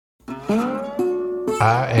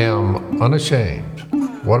I am unashamed.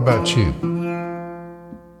 What about you?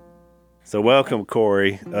 So welcome,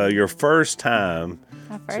 Korie. Your first time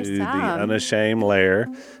to the Unashamed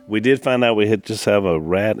Lair. We did find out we just have a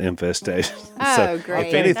rat infestation. Oh,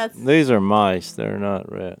 great. These are mice. They're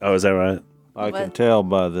not rats. Oh, is that right? I can tell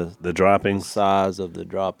by the droppings, size of the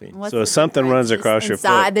droppings. So if something runs across your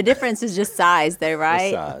foot. The difference is just size, though,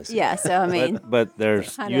 right? Size. Yeah. So I mean, but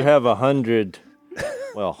there's you have 100.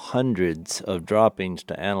 Well, hundreds of droppings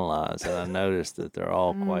to analyze, and I noticed that they're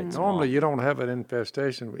all quite small. Normally, you don't have an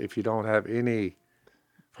infestation if you don't have any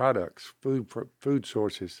products, food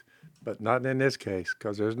sources, but not in this case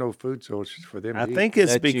because there's no food sources for them to eat. I think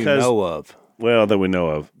it's because you know of. Well, that we know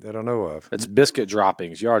of. That I know of. It's biscuit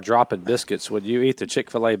droppings. You are dropping biscuits. When you eat the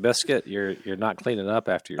Chick-fil-A biscuit, you're not cleaning up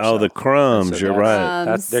after yourself. Oh, the crumbs. So you're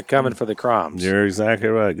right. They're coming for the crumbs. You're exactly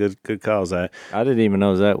right. Good call, Zach. I didn't even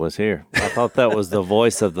know that was here. I thought that was the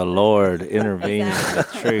voice of the Lord intervening in the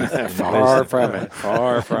truth. Far from it.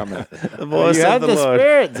 Far from it. The voice you of have the the Lord.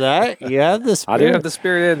 Spirit, Zach. You have the Spirit. I do have the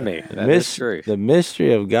Spirit in me. That is true. The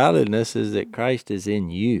mystery of godliness is that Christ is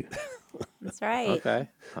in you. that's right. Okay.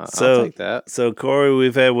 I'll take that. So, Korie,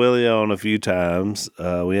 we've had Willie on a few times.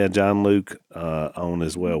 We had John Luke on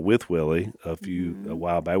as well with Willie a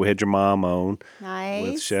while back. We had your mom on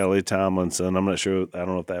with Shelley Tomlinson. I'm not sure. I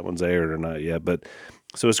don't know if that one's aired or not yet. But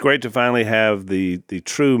so it's great to finally have the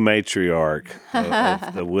true matriarch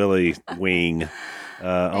of the Willie wing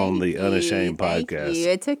on the Unashamed podcast. Thank you.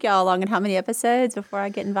 It took y'all long. And how many episodes before I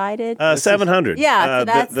get invited? 700. Yeah, so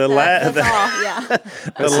that's all. Yeah,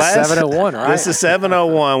 This is 701, right? This is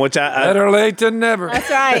 701, which I Better late than never. that's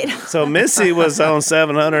right. So Missy was on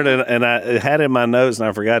 700, and I had in my notes, and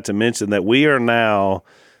I forgot to mention that we are now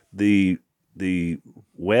the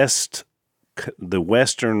Western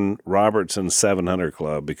Robertson 700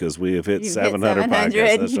 Club because we have hit 700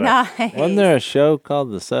 podcasts. That's right. Nice. Wasn't there a show called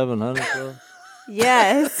the 700 Club?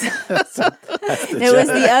 Yes. It was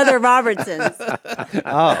the other Robertsons.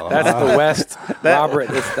 Oh, That's the West. Robert,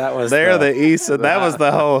 that was They're the East, and that was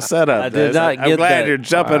the whole setup. I did not I'm get glad that. you're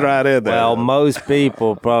jumping right in there. Well, most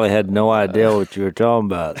people probably had no idea what you were talking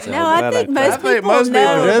about. So No, I think most people most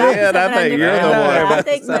know. people about did. I think you're the Club. one. Yeah, I About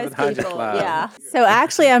think the most 700 people. Club. Yeah. So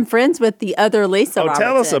actually, I'm friends with the other Lisa Robertson.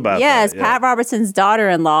 tell us about yes, that. Yeah. Pat Robertson's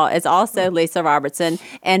daughter-in-law is also Lisa Robertson,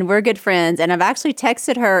 and we're good friends. And I've actually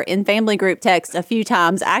texted her in family group text a few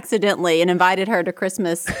times accidentally and invited her to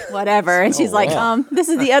Christmas, whatever. And she's like, this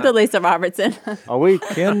is the other Lisa Robertson. Are we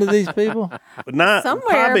kin to these people? But not Somewhere,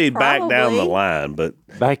 probably back down the probably. line, but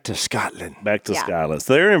Back to Scotland. back to Yeah. Scotland.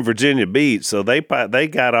 So they're in Virginia Beach, so they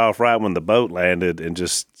got off right when the boat landed and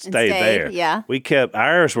just stayed there. yeah. We kept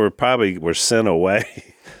ours were sent away.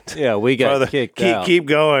 Yeah, we got kicked out. Keep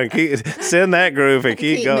going. Send that group and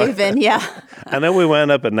keep going. Moving, yeah. I know we wound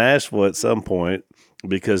up in Nashville at some point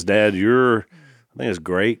because, Dad, I think his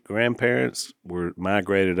great grandparents were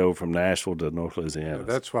migrated over from Nashville to North Louisiana.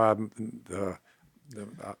 That's why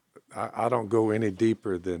I don't go any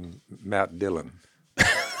deeper than Matt Dillon.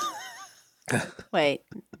 Wait.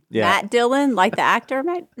 Yeah. Matt Dillon, like the actor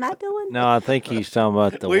Matt Dillon? No, I think he's talking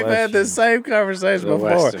about the We've had this same conversation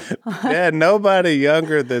before. Yeah, nobody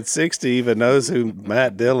younger than 60 even knows who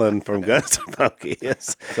Matt Dillon from Guns N' Roses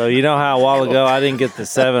is. So you know how a while ago I didn't get the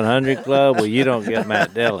 700 Club? Well, you don't get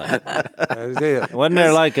Matt Dillon. That's it. Wasn't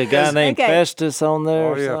there like a guy named Festus on there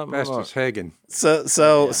Oh, or yeah, something? Festus Hagen.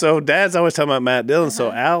 So Dad's always talking about Matt Dillon.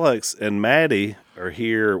 So Alex and Maddie are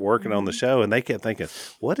here working on the show, and they kept thinking,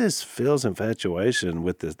 what is Phil's infatuation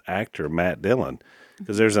with this actor Matt Dillon?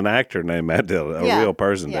 Because there's an actor named Matt Dillon, a real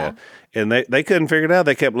person, Dad. And they couldn't figure it out.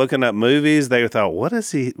 They kept looking up movies. They thought, what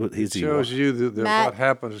is he? Shows you Matt- what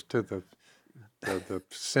happens to the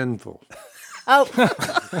sinful. Oh,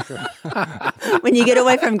 when you get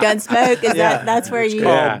away from Gunsmoke, that's where you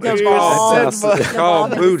It's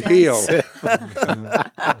called Boot Heel.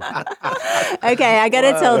 Okay, I got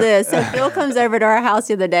to tell this. So Phil comes over to our house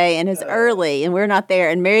the other day, and it's early, and we're not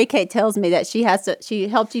there. And Mary Kate tells me that she helped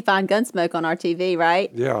you find Gunsmoke on our TV,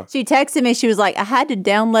 right? Yeah. She texted me. She was like, I had to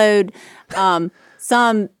download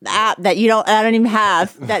some app that I don't even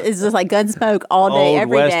have that is just like Gunsmoke all day, Old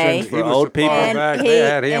every Westerns day. for old people. Back, they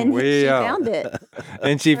had him way she out. found it.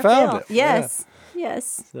 And she found it. Yes.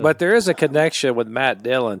 Yes. But there is a connection with Matt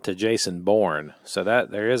Dillon to Jason Bourne. So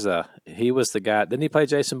that he was the guy. Didn't he play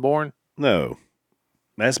Jason Bourne? No.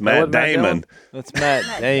 That's Matt wasn't Matt Damon. That's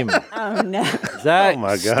Matt Damon. Oh no. Zach, Oh,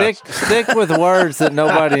 my gosh. stick with words that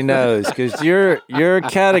nobody knows, because your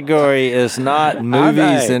category is not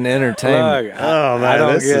movies and entertainment. Look, Oh, man, I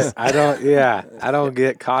don't this get. is- I don't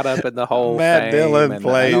get caught up in the whole. Matt fame Dillon and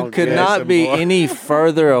played- I don't You could get- not be more. any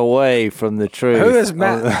further away from the truth. Who is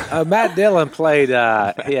Matt? Matt Dillon played. He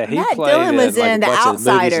Matt played Dillon was like, in a The bunch of movies in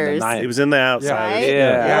the Outsiders. 90s. He was in The Outsiders. Right?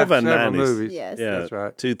 Yeah. More of a several 90s. movies. Yes. Yeah, That's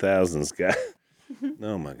right. 2000s guy.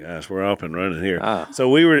 Oh my gosh, we're up and running here. Ah. So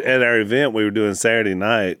we were at our event we were doing Saturday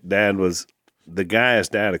night. The guy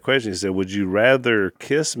asked Dad a question. He said, "Would you rather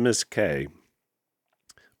kiss Miss K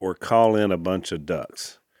or call in a bunch of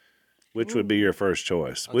ducks? Which would be your first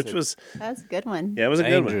choice?" Which was That's a good one. yeah, it was a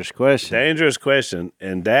good one. Dangerous question. Dangerous question.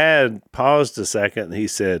 And Dad paused a second and he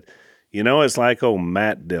said, it's like old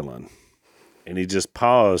Matt Dillon. And he just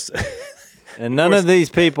paused. And none of these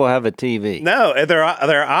people have a TV. No, and they're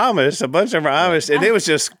Amish. A bunch of them are Amish, and it was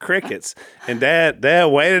just crickets. And Dad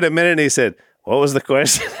waited a minute, and he said, "What was the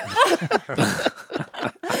question?"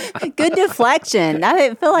 Good deflection. I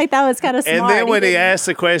didn't feel like that was kind of smart. And then when he didn't- asked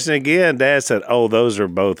the question again, Dad said, "Oh, those are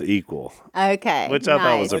both equal." Okay. Which I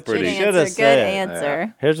thought was a nice. pretty- good Should've answer. Good said.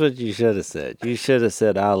 answer. Here's what you should have said. You should have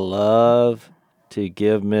said, "I love to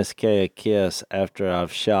give Miss K a kiss after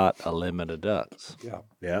I've shot a limit of ducks."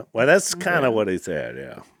 Yeah. Well, that's kind of what he said.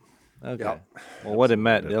 Yeah. Okay. Yep. Well, what did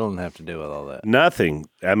Matt Dillon have to do with all that? Nothing.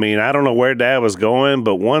 I mean, I don't know where Dad was going,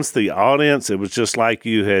 but once the audience, it was just like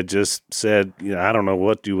you had just said, I don't know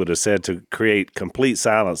what you would have said to create complete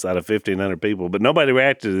silence out of 1,500 people, but nobody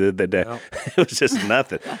reacted to it that day. It was just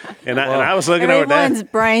nothing. And I was looking over Everyone's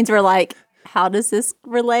Dad. brains were like, how does this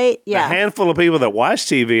relate? A Yeah. handful of people that watch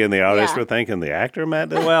TV in the audience Yeah. were thinking the actor Matt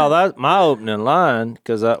Dillon. Well, that's my opening line,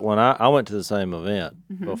 because when I went to the same event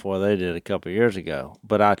before they did a couple of years ago,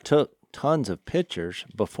 but I took tons of pictures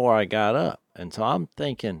before I got up. And so I'm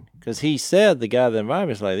thinking, because he said, the guy that invited me,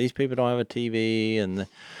 was like, these people don't have a TV, and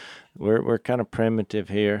we're kind of primitive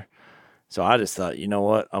here. So I just thought, you know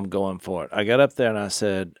what, I'm going for it. I got up there and I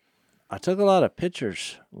said, I took a lot of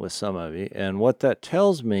pictures with some of you, and what that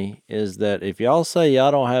tells me is that if y'all say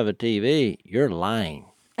y'all don't have a TV, you're lying.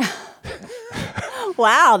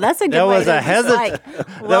 Wow, that's a good There way was to a just,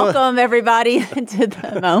 like, welcome everybody into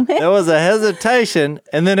the moment. There was a hesitation,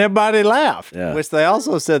 and then everybody laughed, Yeah. which they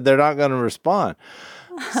also said they're not going to respond.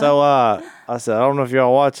 So I said, I don't know if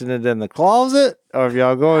y'all watching it in the closet or if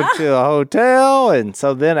y'all going to a hotel. And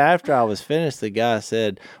so then after I was finished, the guy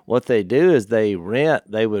said what they do is they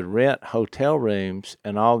would rent hotel rooms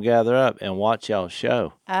and all gather up and watch y'all's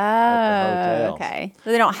show. Oh, hotels. okay.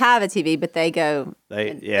 So they don't have a TV, but they go.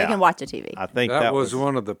 They They can watch a TV. I think That was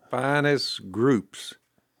one of the finest groups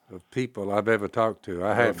of people I've ever talked to.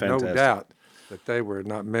 I have no fantastic. doubt that they were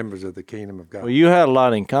not members of the kingdom of God. Well, you had a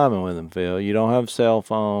lot in common with them, Phil. You don't have a cell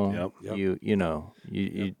phone. Yep.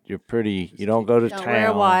 You're pretty. You don't go to Don't town. wear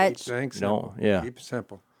a watch. Things No, simple. yeah. Keep it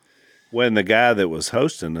simple. When the guy that was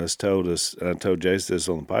hosting us told us, and I told Jase this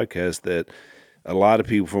on the podcast, that a lot of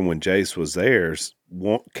people from when Jase was there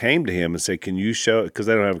came to him and said, "Can you show?" Because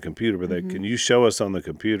they don't have a computer, but can you show us on the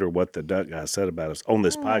computer what the duck guy said about us on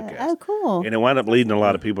this podcast? Oh, cool. And it wound up leading a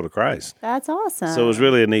lot of people to Christ. That's awesome. So it was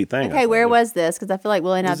really a neat thing. Okay, where was this? Because I feel like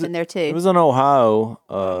Willie and I have been there It too. was in Ohio.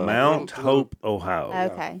 Mount Hope, Ohio?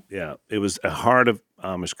 Okay. Yeah, it was a heart of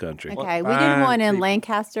Amish country. Okay, we did fine one in people.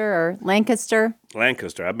 Lancaster or Lancaster.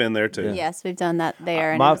 Lancaster, I've been there too. Yes, we've done that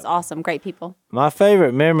there, and My- it was awesome. Great people. My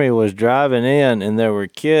favorite memory was driving in, and there were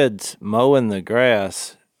kids mowing the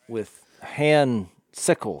grass with hand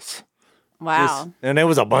sickles. Wow. And there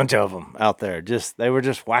was a bunch of them out there. They were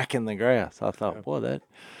just whacking the grass. I thought, boy, that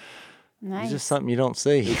Nice. is just something you don't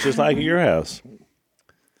see. It's just like at your house,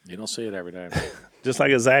 You don't see it every day. just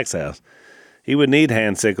like at Zach's house. He would need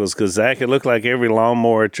hand sickles because Zach, it looked like every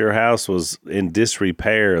lawnmower at your house was in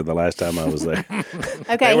disrepair the last time I was there.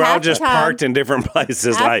 Okay, They were all half the just time- parked in different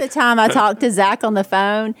places. Half Like the time I talk to Zach on the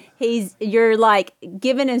phone, you're like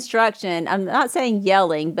giving instruction. I'm not saying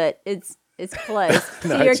yelling, but it's close to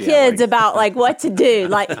your it's kids yelling. about like what to do.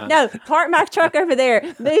 Like, no, park my truck over there,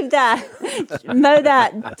 move that, mow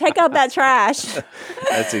that, take out that trash.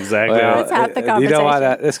 that's exactly That's right. half the You know why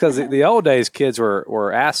conversation. it's because the old days kids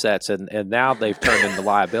were assets and now they've turned into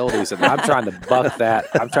liabilities, and I'm trying to buck that.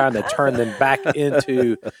 I'm trying to turn them back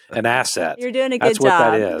into an asset. You're doing a good That's what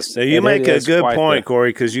that job. is. So you And make it a is good quite point, the- Korie,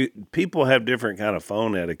 because people have different kind of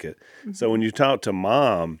phone etiquette. Mm-hmm. So when you talk to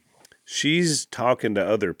mom, she's talking to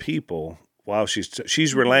other people while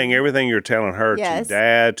she's relaying everything you're telling her Yes. to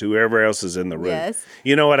dad, to whoever else is in the room. Yes.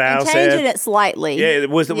 You know what Al And changing said? it slightly. Yeah, it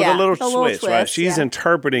was with a little the switch, right? twist, She's yeah.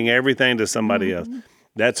 interpreting everything to somebody else.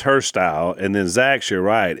 That's her style. And then Zach's, you're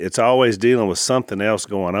right. It's always dealing with something else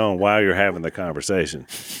going on while you're having the conversation.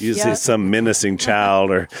 You see some menacing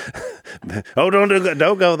child or, oh,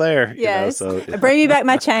 don't go there. Yes. You know, so, Bring me back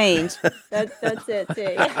my change. That's it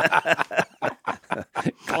too.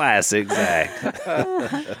 classic Zach.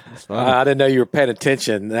 I didn't know you were paying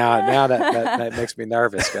attention. Now that makes me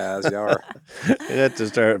nervous, guys. Y'all are. You have to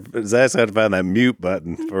start. Zach's got to find that mute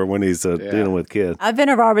button for when he's dealing with kids. I've been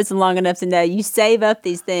a Robertson long enough to know you save up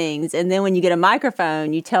these things, and then when you get a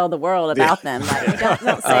microphone, you tell the world about them. Like, don't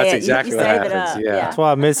say That's it. exactly you what save it happens, up. yeah. That's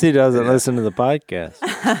why Missy doesn't listen to the podcast.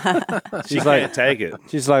 She can't take it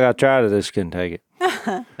She's like, I tried it, I just couldn't take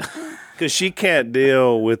it. because she can't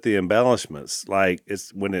deal with the embellishments. Like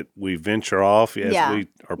it's when we venture off. Yes, Yeah. we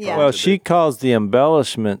are. Yeah. Well, she calls the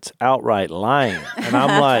embellishments outright lying. And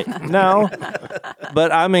I'm like, no,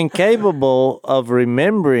 but I'm incapable of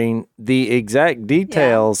remembering the exact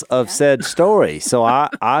details of said story. So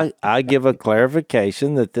I give a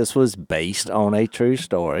clarification that this was based on a true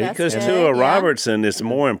story. That's Because good, to a yeah. Robertson, it's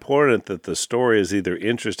more important that the story is either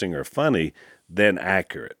interesting or funny than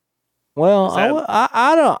accurate. Well, that-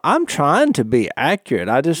 I don't. I'm trying to be accurate.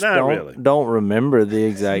 I just Not really. don't remember the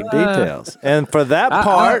exact details. And for that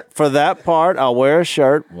part, I'll wear a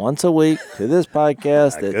shirt once a week to this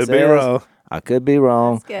podcast that could says be wrong. I could be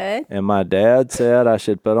wrong. That's good. And my dad said I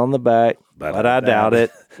should put on the back, but I doubt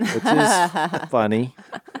it, which is funny.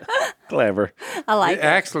 Clever. I like It it.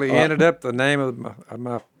 actually ended up the name of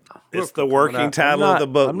my It's the coming working out. title of the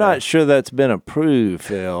book. I'm now. not sure that's been approved,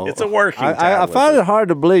 Phil. It's a working I title. find it hard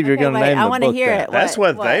to believe you're Okay, going to wait, name I the wanna book hear that. it. That's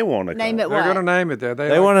what they wanna Name call it it. They're what? going to name it there.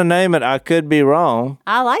 They want to name it I Could Be Wrong.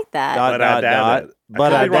 I like that. But I doubt it.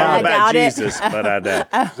 But I I could be wrong doubt it. about I doubt it. Jesus, but I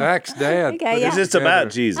doubt. Zach's dad. Okay, put yeah. it It's just about together.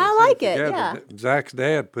 Jesus. I like it. Together. Yeah. Zach's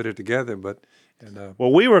dad put it together, but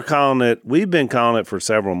Well, we've been calling it for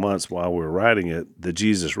several months while we were writing it, the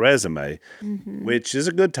Jesus Resume, which is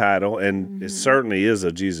a good title, and it certainly is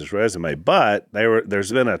a Jesus resume. But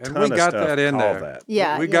there's been a and ton we of got stuff that in called there. that.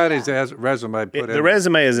 Yeah, we yeah, got yeah. his resume put in. The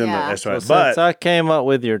resume is in Yeah. there. That's right. Since But I came up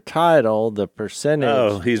with your title, the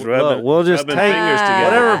percentage. he's Look, rubbing. we'll just rubbing take fingers together.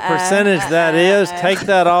 whatever percentage that is. Take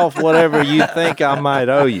that off whatever you think I might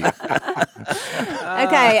owe you.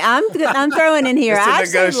 Okay, I'm throwing in here. It's a I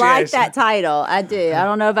actually like negotiation. that title. I do. I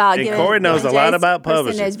don't know about And giving. Korie knows giving a lot Jase about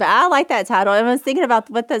publishing. percentage, but I like that title. And I was thinking about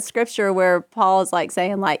what the scripture where Paul is like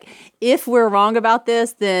saying like, if we're wrong about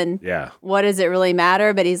this, then Yeah. what does it really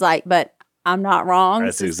matter? But he's like, but I'm not wrong.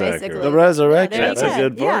 That's This is exactly basically- right. The resurrection. Yeah, there That's you a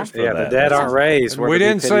go. good Yeah. verse for Yeah, that. the dead aren't raised. we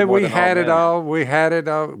didn't say we had it all. We had it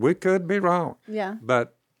all. We could be wrong. Yeah.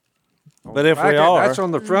 But But if we back are, that's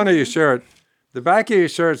on the front of your shirt. The back of your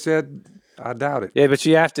shirt said, "I doubt it." Yeah, but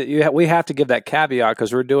you have to. We have to give that caveat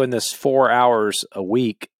because we're doing this 4 hours a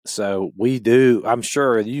week. So we do. I'm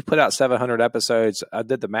sure you put out 700 episodes. I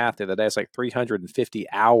did the math the other day. It's like 350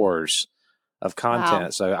 hours of content. Wow.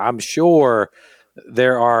 So I'm sure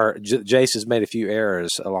there are. Jase has made a few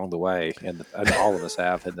errors along the way, and all of us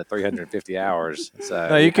have in the 350 hours. So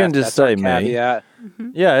No, you can just that's our say me. caveat.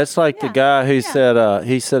 yeah, it's like the Yeah, guy who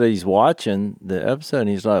yeah. said he's watching the episode and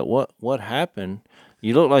he's like, what happened?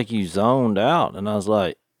 You look like you zoned out. And I was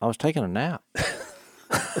like, I was taking a nap.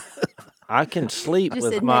 I can sleep Just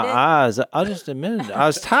with admit my it? eyes. I just admitted it. I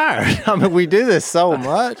was tired. I mean, we do this so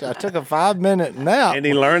much. I took a 5-minute nap. And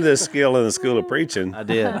he learned this skill in the school of preaching. I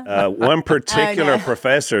did. One particular Oh, no.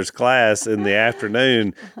 professor's class in the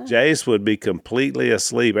afternoon, Jase would be completely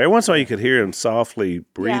asleep. Every once in a while, you could hear him softly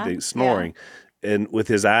breathing, Yeah, snoring, and with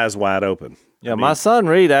his eyes wide open. Yeah, my son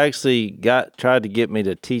Reed actually tried to get me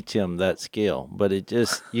to teach him that skill, but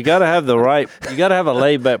you got to have a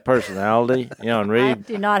laid back personality, and I Reed,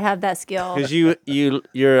 do not have that skill. because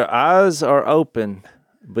your eyes are open,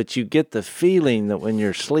 but you get the feeling that when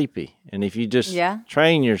you're sleepy, and if you just Yeah.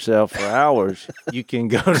 train yourself for hours, you can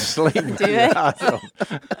go to sleep. with your it? eyes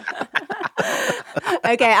open.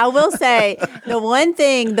 Okay, I will say the one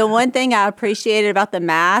thing I appreciated about the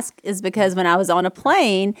mask is because when I was on a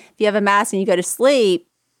plane, if you have a mask and you go to sleep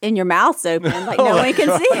and your mouth's open, like no one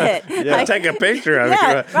can see it. Yeah, Like, take a picture of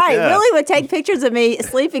yeah, it. right. Yeah. Willie would take pictures of me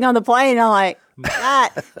sleeping on the plane. And I'm like, that.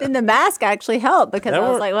 Then the mask actually helped because I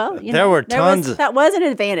was like, well, there were tons. that was an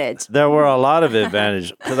advantage. There were a lot of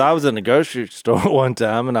advantages because I was in the grocery store one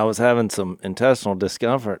time and I was having some intestinal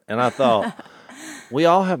discomfort, and I thought, we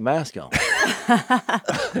all have masks on.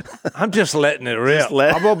 I'm just letting it rip.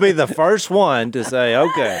 I'm going to be the first one to say,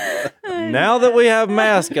 okay, now that we have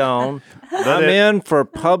masks on, I'm in for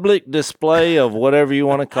public display of whatever you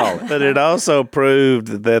want to call it. But it also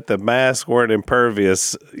proved that the masks weren't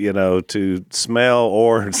impervious, to smell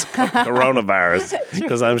or coronavirus,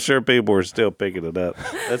 because I'm sure people were still picking it up.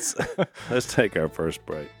 Let's take our first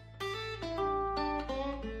break.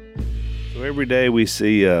 So every day we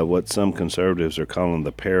see what some conservatives are calling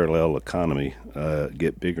the parallel economy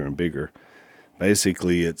get bigger and bigger.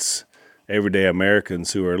 Basically, it's everyday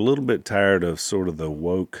Americans who are a little bit tired of sort of the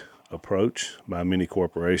woke approach by many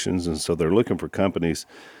corporations, and so they're looking for companies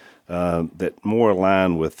that more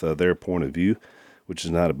align with their point of view, which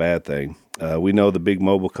is not a bad thing. We know the big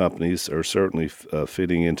mobile companies are certainly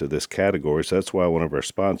fitting into this category, so that's why one of our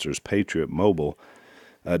sponsors, Patriot Mobile,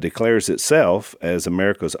 declares itself as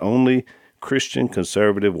America's only Christian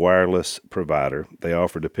conservative wireless provider. They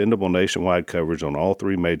offer dependable nationwide coverage on all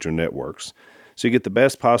 3 major networks, so you get the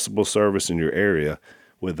best possible service in your area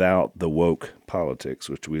without the woke politics,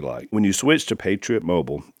 which we like. When you switch to Patriot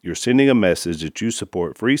Mobile, you're sending a message that you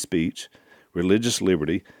support free speech, religious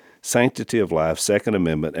liberty, sanctity of life, Second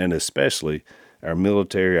Amendment, and especially our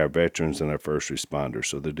military, our veterans, and our first responders.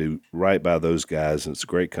 So they do right by those guys, and it's a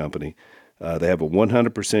great company. They have a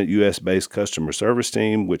 100% U.S.-based customer service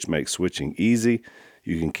team, which makes switching easy.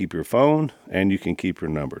 You can keep your phone, and you can keep your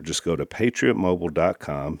number. Just go to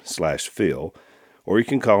patriotmobile.com/Phil, or you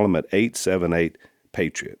can call them at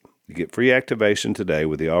 878-PATRIOT. You get free activation today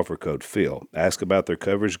with the offer code Phil. Ask about their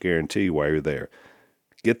coverage guarantee while you're there.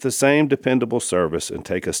 Get the same dependable service and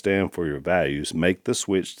take a stand for your values. Make the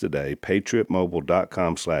switch today,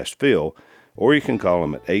 patriotmobile.com/Phil, or you can call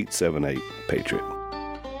them at 878-PATRIOT.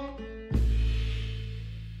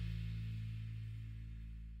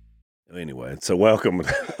 Anyway, so welcome,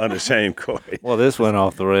 Unashamed Korie. Well, this went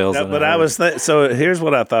off the rails. No, but so here's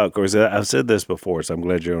what I thought, Korie. I've said this before, so I'm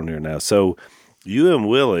glad you're on here now. So you and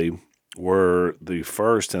Willie were the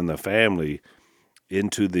first in the family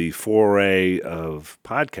into the foray of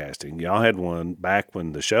podcasting. Y'all had one back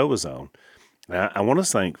when the show was on. I want to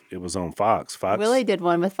think it was on Fox. Willie did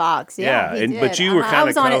one with Fox. Yeah, he did. But you were kind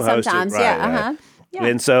of co-hosted. I was on it sometimes. Right, yeah. Yeah.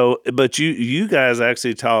 And so, but you guys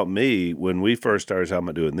actually taught me when we first started talking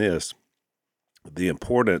about doing this, the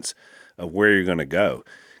importance of where you're going to go.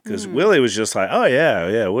 Because Willie was just like, oh,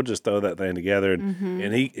 yeah, we'll just throw that thing together.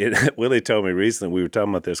 And Willie told me recently, we were talking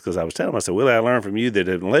about this because I was telling him, I said, Willie, I learned from you that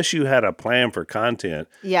unless you had a plan for content,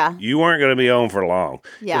 you weren't going to be on for long.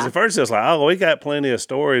 Because at first it was like, oh, we got plenty of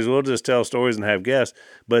stories. We'll just tell stories and have guests.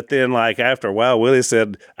 But then like after a while, Willie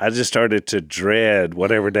said, I just started to dread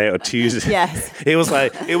whatever day or Tuesday. Yes. It was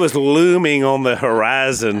like, it was looming on the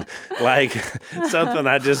horizon, like something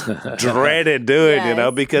I just dreaded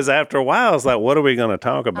doing, because after a while, it's like, what are we going to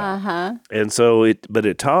talk about? And so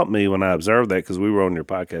it taught me when I observed that, because we were on your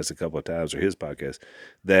podcast a couple of times, or his podcast,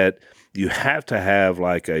 that you have to have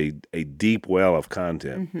like a deep well of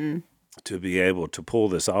content to be able to pull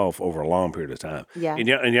this off over a long period of time. Yeah.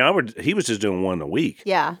 And he was just doing one a week.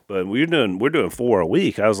 Yeah. But we're doing 4 a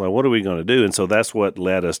week. I was like, what are we going to do? And so that's what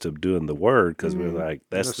led us to doing the word, because we were like,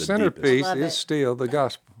 that's the centerpiece is still the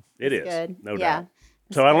gospel. It is. Good. No doubt.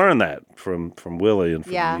 So I learned that from Willie and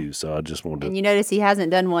from you. So I just wanted to. And you notice he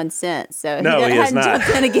hasn't done one since. So he has not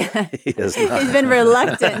jumped in again. He has not. He's been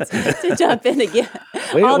reluctant to jump in again.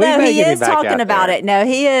 Although he is talking about it. No,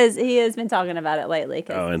 he has been talking about it lately.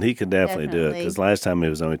 And he can definitely do it, because last time he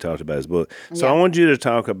was only talked about his book. So I want you to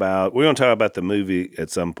talk about, we're going to talk about the movie at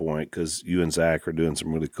some point, because you and Zach are doing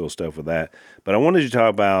some really cool stuff with that. But I wanted you to talk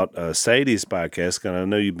about Sadie's podcast, because I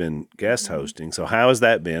know you've been guest hosting. So how has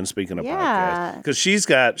that been, speaking of podcasts? Because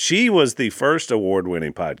she was the first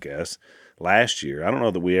award-winning podcast last year. I don't know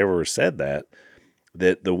that we ever said that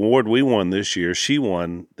the award we won this year, she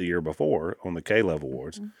won the year before on the K-Love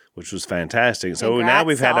Awards, which was fantastic. So now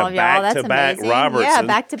we've had a back-to-back Robertson. Yeah,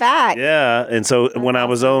 back-to-back. Yeah, and so when I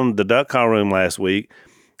was on the Duck Call Room last week,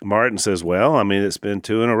 Martin says, well, I mean, it's been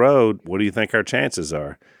 2 in a row. What do you think our chances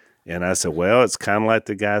are? And I said, well, it's kind of like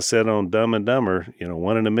the guy said on Dumb and Dumber,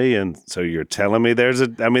 1 in a million. So you're telling me there's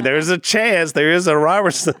a chance there is a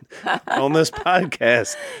Robertson on this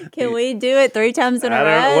podcast. Can we do it 3 times in a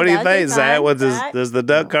row? What do you think, Zach? Does the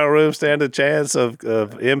Duck Call Room stand a chance of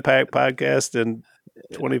Impact Podcast in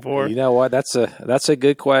 24? You know what? That's a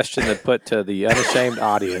good question to put to the unashamed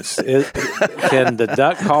audience. Can the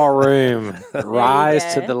Duck Call Room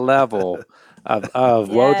rise to the level of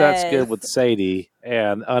Whoa, That's Good with Sadie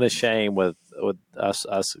and Unashamed with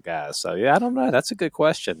us guys? So I don't know. That's a good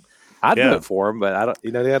question. I'd do it for them, but I don't.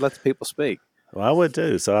 They gotta let the people speak. Well, I would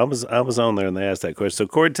too. So I was on there and they asked that question.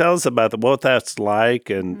 So Korie, tell us about what that's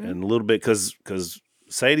like and a little bit, because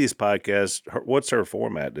Sadie's podcast, what's her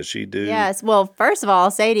format? Does she do? Yes. Well, first of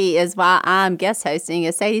all, Sadie is why I'm guest hosting.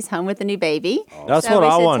 Is Sadie's home with a new baby. That's So what we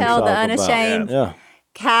I should wanted to tell talk the about. Unashamed Yeah.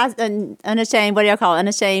 cast, Unashamed. What do y'all call it?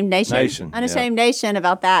 Unashamed Nation. Nation, Unashamed Nation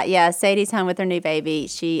about that. Yeah. Sadie's home with her new baby.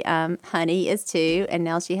 She, Honey, is 2, and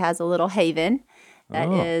now she has a little Haven.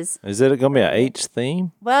 That is. Is it going to be an H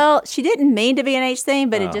theme? Well, she didn't mean to be an H theme,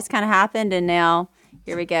 but it just kind of happened, and now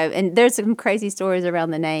here we go. And there's some crazy stories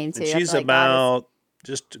around the name too. And I she's feel like God about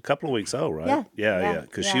just a couple of weeks old, right? Yeah.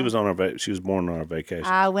 Because Yeah. she was on her. She was born on our vacation.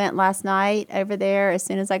 I went last night over there as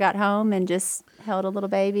soon as I got home and just held a little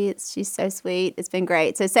baby. She's so sweet. It's been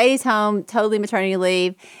great. So Sadie's home, totally maternity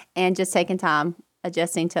leave, and just taking time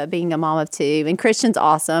adjusting to being a mom of 2. And Christian's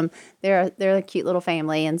awesome. They're a cute little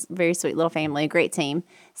family and very sweet little family, a great team.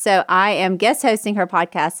 So I am guest hosting her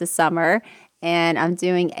podcast this summer. And I'm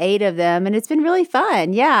doing 8 of them, and it's been really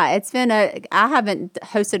fun. Yeah, I haven't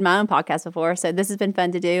hosted my own podcast before, so this has been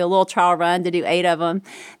fun to do, a little trial run to do 8 of them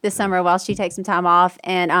this summer while she takes some time off.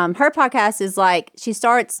 And her podcast is like,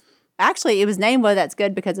 actually, it was named Whoa, That's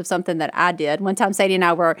Good because of something that I did. One time, Sadie and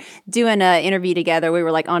I were doing an interview together. We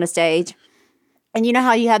were like on a stage. And you know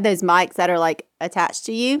how you have those mics that are like attached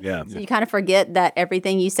to you? Yeah. So you kind of forget that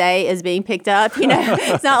everything you say is being picked up. You know,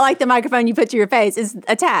 it's not like the microphone you put to your face is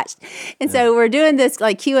attached. And so we're doing this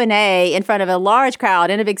like Q&A in front of a large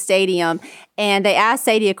crowd in a big stadium. And they asked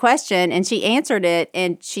Sadie a question and she answered it.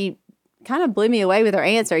 And she kind of blew me away with her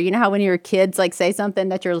answer. You know how when your kids like say something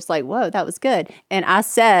that you're just like, whoa, that was good. And I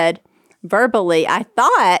said verbally, I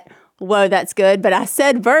thought, whoa, that's good. But I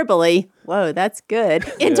said verbally, whoa, that's good,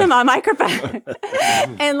 into my microphone.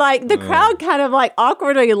 And like the crowd kind of like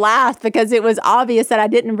awkwardly laughed because it was obvious that I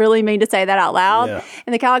didn't really mean to say that out loud. Yeah.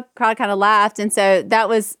 And the crowd kind of laughed. And so that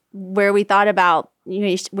was where we thought about, you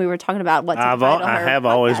know, we were talking about what to title her I have podcast.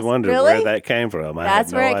 always wondered Really? where that came from.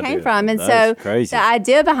 That's where it came from. And That's so crazy. the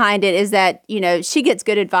idea behind it is that, you know, she gets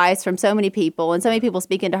good advice from so many people and so many people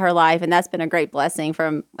speak into her life. And that's been a great blessing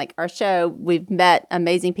from like our show. We've met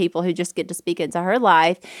amazing people who just get to speak into her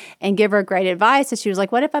life and give her great advice. So she was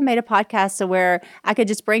like, what if I made a podcast to where I could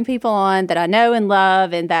just bring people on that I know and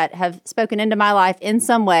love and that have spoken into my life in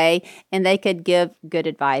some way and they could give good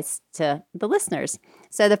advice to the listeners.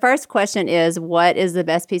 So the first question is, what is the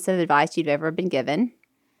best piece of advice you've ever been given?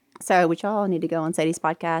 So we all need to go on Sadie's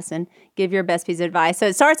podcast and give your best piece of advice. So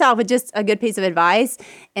it starts off with just a good piece of advice,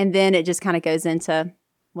 and then it just kind of goes into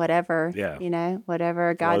whatever, you know,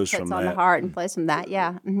 whatever God Flows puts from on the that. heart and flows from that.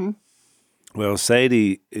 Yeah. Mm-hmm. Well,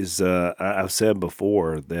 Sadie is, I've said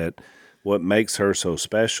before that what makes her so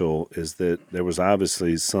special is that there was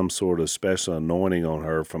obviously some sort of special anointing on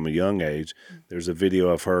her from a young age. There's a video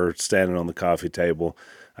of her standing on the coffee table.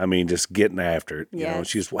 I mean, just getting after it. You know,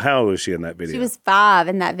 how old was she in that video? She was 5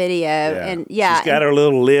 in that video. And she's got her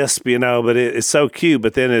little lisp, you know, but it's so cute.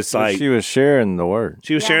 But then it's like she was sharing the word.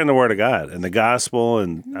 she was sharing the word of God and the gospel.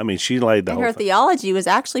 And I mean, she laid the and whole her thing. theology was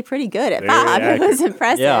actually pretty good at Very 5. accurate. It was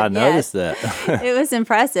impressive. Yeah, I Yes. noticed that. It was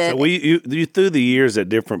impressive. So you through the years at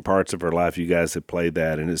different parts of her life, you guys have played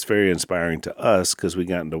that, and it's very inspiring to us because we've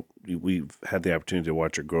had the opportunity to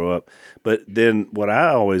watch her grow up. But then what I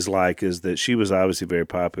always like is that she was obviously very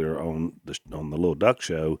popular on the Little Duck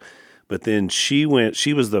Show, but then she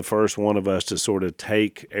was the first one of us to sort of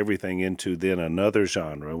take everything into then another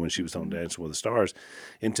genre when she was on Dancing with the Stars,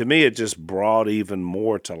 and to me it just brought even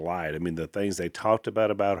more to light. I mean, the things they talked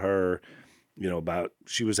about her. You know,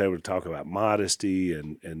 she was able to talk about modesty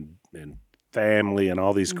and family and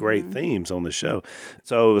all these great themes on the show.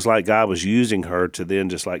 So it was like God was using her to then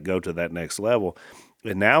just like go to that next level.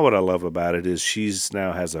 And now what I love about it is she's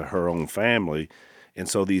now has her own family. And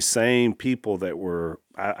so these same people that were,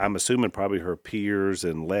 I'm assuming probably her peers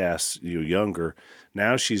and less, younger,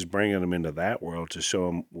 now she's bringing them into that world to show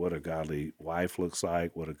them what a godly wife looks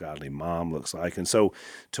like, what a godly mom looks like. And so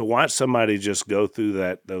to watch somebody just go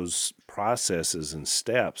through those processes and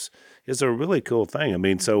steps is a really cool thing. I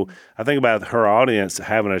mean, so I think about her audience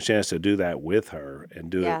having a chance to do that with her and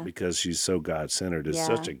do it because she's so God-centered is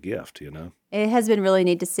such a gift, you know? It has been really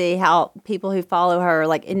neat to see how people who follow her,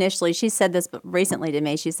 like initially, she said this recently to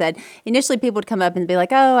me. She said, initially people would come up and be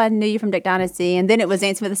like, oh, I knew you from Duck Dynasty. And then it was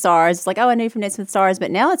Dancing with the Stars. It's like, oh, I knew you from Dancing with the Stars.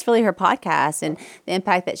 But now it's really her podcast and the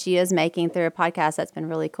impact that she is making through her podcast. That's been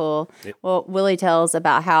really cool. Yep. Well, Willie tells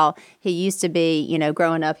about how he used to be,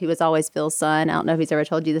 growing up, he was always Phil's son. I don't know if he's ever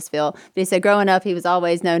told you this, Phil. But he said growing up, he was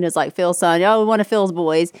always known as like Phil's son. Oh, one of Phil's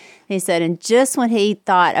boys. And he said, and just when he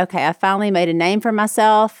thought, okay, I finally made a name for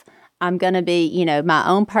myself, I'm going to be, my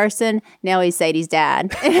own person. Now he's Sadie's dad.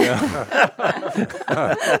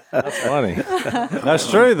 That's funny. That's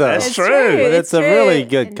true, though. That's true. But it's a really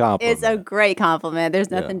good And compliment. It's a great compliment.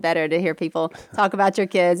 There's nothing better to hear people talk about your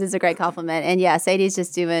kids. It's a great compliment. And yeah, Sadie's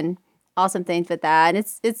just doing awesome things with that. And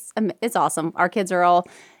it's awesome. Our kids are all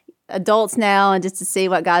adults now, and just to see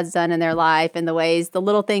what God's done in their life and the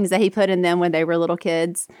little things that he put in them when they were little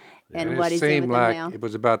kids and what he's doing with them now. It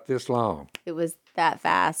was about this long. It was that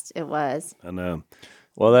fast. It was. I know.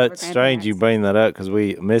 Well, that's We're strange you grandparents. bring that up because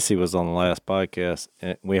Missy was on the last podcast,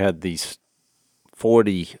 and we had these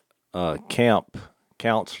 40 camp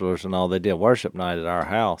counselors and all. They did worship night at our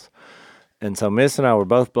house, and so Miss and I were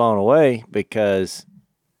both blown away because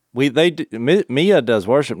Mia does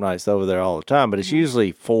worship nights over there all the time, but it's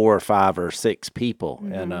usually 4 or 5 or 6 people,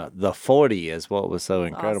 and the 40 is what was so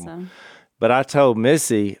incredible. Awesome. But I told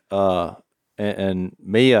Missy and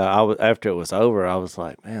Mia, after it was over, I was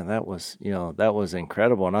like, man, that was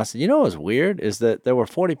incredible. And I said, what was weird is that there were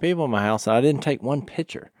 40 people in my house and I didn't take one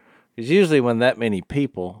picture. Because usually when that many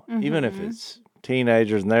people, even if it's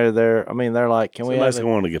teenagers and they're there, I mean, they're like, can we have Somebody's a-"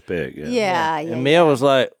 going to get picked. Yeah. And Mia was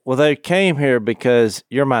like, well, they came here because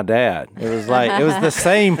you're my dad. It was like, it was the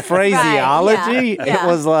same phraseology. yeah. It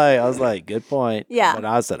was like, I was like, good point. Yeah. But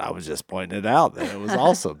I said, I was just pointing it out that it was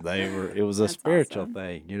awesome. It was a That's spiritual awesome.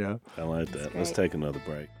 thing, I like that. Let's great. take another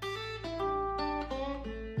break.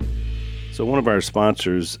 So one of our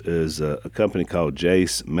sponsors is a company called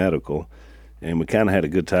Jase Medical, and we kind of had a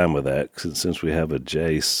good time with that since we have a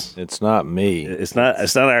Jase. It's not me. It's not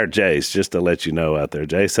our Jase, just to let you know out there.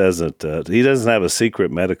 Jase he doesn't have a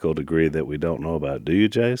secret medical degree that we don't know about. Do you,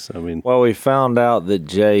 Jase? I mean, Well, we found out that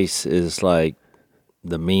Jase is like,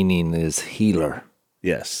 the meaning is healer.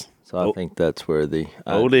 yes. So I think that's where the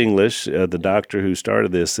Old English, the doctor who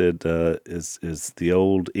started this said is the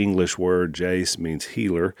old English word Jase means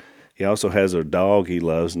healer. He also has a dog he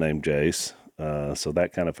loves named Jase, so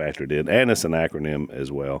that kind of factored in. And it's an acronym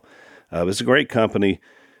as well. It's a great company.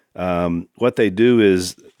 What they do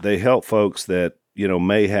is they help folks that,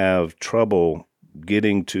 may have trouble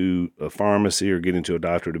getting to a pharmacy or getting to a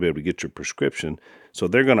doctor to be able to get your prescription. So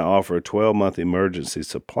they're going to offer a 12-month emergency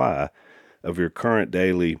supply of your current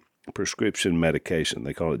daily prescription medication.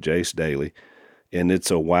 They call it Jase Daily. And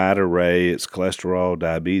it's a wide array. It's cholesterol,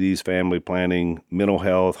 diabetes, family planning, mental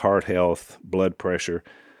health, heart health, blood pressure.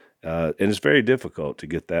 And it's very difficult to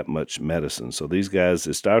get that much medicine. So these guys,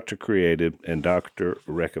 it's doctor created and doctor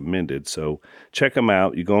recommended. So check them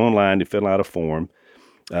out. You go online, you fill out a form.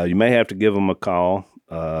 You may have to give them a call.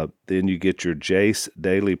 Then you get your Jase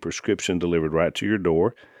Daily prescription delivered right to your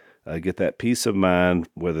door. Get that peace of mind,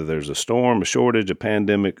 whether there's a storm, a shortage, a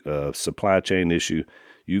pandemic, a supply chain issue,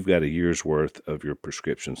 you've got a year's worth of your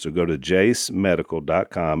prescription. So go to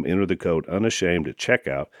jasemedical.com, enter the code UNASHAMED at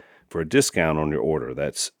checkout for a discount on your order.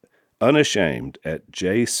 That's UNASHAMED at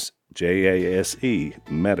Jase, Jase,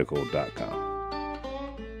 medical.com.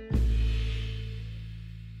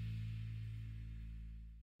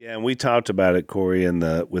 Yeah, and we talked about it,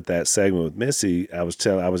 Korie, with that segment with Missy. I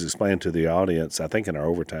was explaining to the audience, I think in our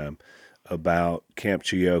overtime, about Camp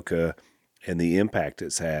Chioka and the impact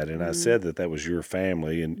it's had. And I said that was your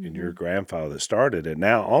family and your grandfather that started it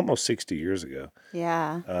now almost 60 years ago.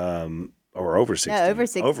 Yeah. Or over 60. No, over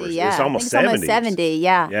 60, yeah. It's I almost think 70. Almost 70,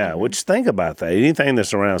 yeah. Yeah, which think about that. Anything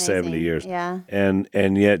that's around Amazing. 70 years. Yeah. And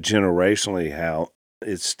yet generationally how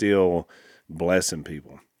it's still blessing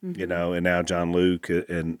people. And now John Luke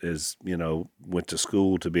is went to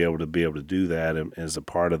school to be able to do that and is a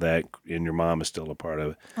part of that, and your mom is still a part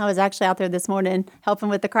of it. I was actually out there this morning helping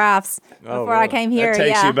with the crafts before I really? came here. That takes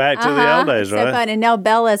yeah. you back to the old days, right? So fun. And now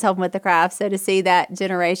Bella's helping with the crafts. So to see that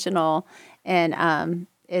generational and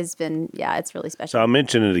has been, it's really special. So I'll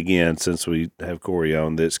mention it again since we have Korie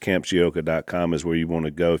on. This campchioka.com is where you want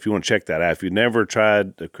to go. If you want to check that out. If you've never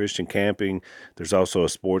tried a Christian camping, there's also a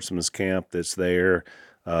sportsman's camp that's there.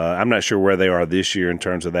 I'm not sure where they are this year in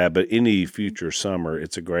terms of that, but any future summer,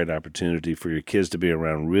 it's a great opportunity for your kids to be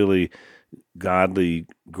around really godly,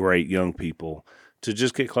 great young people to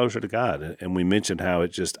just get closer to God. And we mentioned how it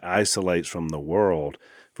just isolates from the world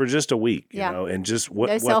for just a week, you know, and just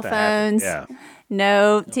no cell phones,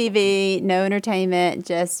 no TV, no entertainment,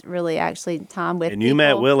 just really actually time with And you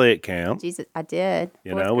met Willie at camp. Jesus, I did.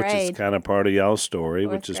 You know, which is kind of part of y'all's story,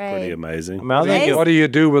 which is pretty amazing. I think What do you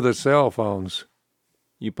do with the cell phones?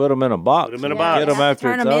 you put them in a box. Put 'em in a box. Get them after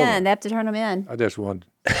turn it's them over. in. They have to turn them in. I just wondered.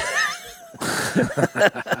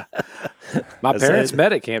 My parents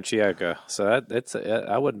met at Camp Chioka, so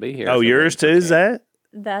I wouldn't be here. Oh, if it yours wasn't too, for is that?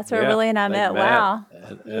 That's where Yeah, Willie and I they met. met Wow.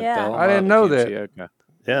 at Yeah. Belmont I didn't know Camp that. Chioka.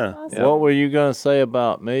 Yeah. Awesome. What were you going to say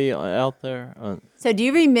about me out there? So do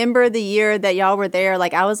you remember the year that y'all were there?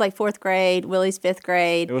 Like I was like 4th grade, Willie's 5th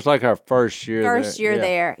grade. It was like our first year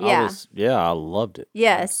there. Yeah. I loved it.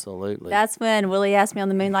 Yes. Absolutely. That's when Willie asked me on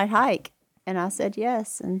the Moonlight Hike. And I said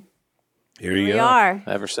yes. And Here we you go. are.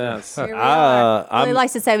 Ever since. Here we are. Willie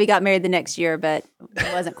likes to say we got married the next year, but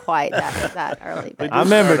it wasn't quite that early. But. I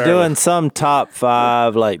remember doing some top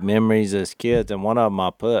 5 like memories as kids, and one of them I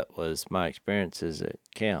put was my experiences at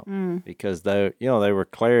camp because they were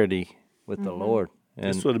clarity with the Lord.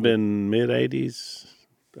 And This would have been mid-'80s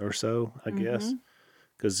or so, I guess,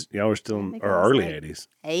 because y'all were still in or early like 80s.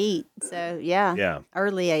 8. So, yeah.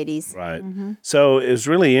 Early 80s. Right. So it was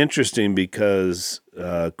really interesting because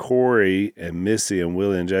Korie and Missy and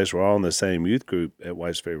Willie and Jase were all in the same youth group at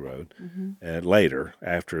Whites Ferry Road later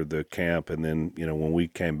after the camp. And then, when we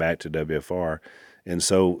came back to WFR. And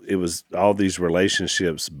so it was all these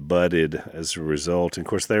relationships budded as a result. And of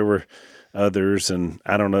course, there were others, and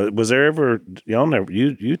I don't know. Was there ever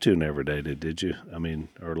you two never dated, did you? I mean,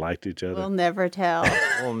 or liked each other? We'll never tell.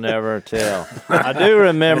 We'll never tell. I do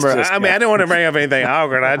remember. I didn't want to bring up anything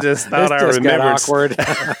awkward. I just thought I remembered. Got awkward.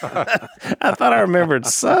 I thought I remember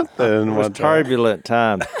something. It was turbulent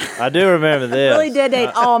time. I do remember this. Willie did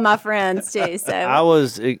date all my friends too. So I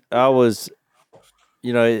was,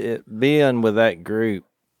 being with that group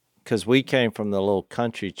because we came from the little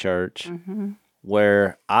country church.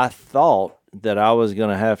 Where I thought that I was going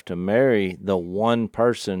to have to marry the one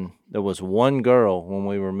person. There was one girl when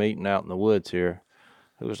we were meeting out in the woods here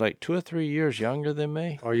who was like 2 or 3 years younger than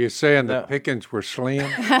me. Are you saying the pickings were slim?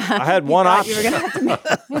 I had one option. you were gonna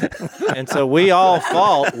have to And so we all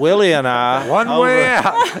fought, Willie and I. Way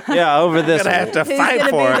out. Yeah, over this. Gonna have to Who's fight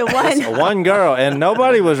gonna for be it. the one? One girl, and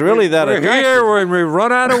nobody was really that We're attractive. here when we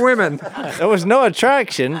run out of women. There was no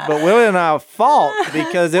attraction, but Willie and I fought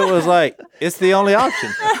because it was like, it's the only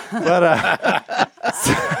option. But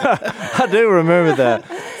I do remember that.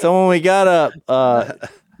 So when we got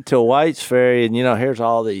up to Whites Ferry, and here's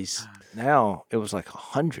all these. Now it was like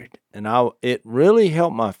 100, and it really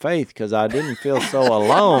helped my faith because I didn't feel so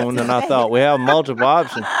alone, and I thought we have multiple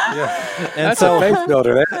options. Yeah, and That's so a faith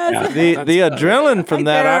builder. the adrenaline from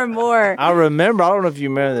that. There are more. I remember. I don't know if you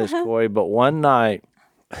remember this, Korie, but one night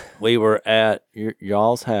we were at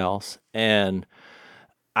y'all's house, and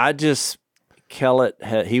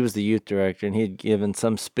Kellett he was the youth director, and he'd given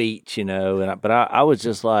some speech, but I was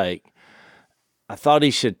just like, I thought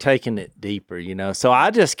he should have taken it deeper, So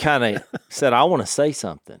I just kind of said, I want to say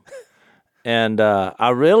something. And I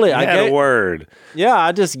had a word. Yeah,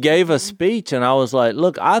 I just gave a speech, and I was like,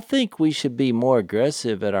 look, I think we should be more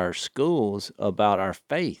aggressive at our schools about our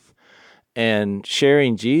faith and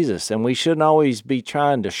sharing Jesus. And we shouldn't always be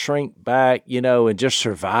trying to shrink back, and just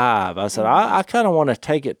survive. I said, I kind of want to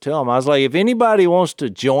take it to them. I was like, if anybody wants to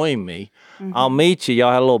join me, I'll meet you.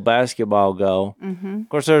 Y'all had a little basketball go. Of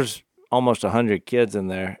course, there's almost 100 kids in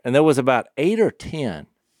there. And there was about 8 or 10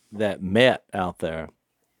 that met out there.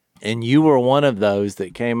 And you were one of those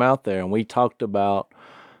that came out there. And we talked about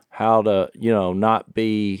how to, not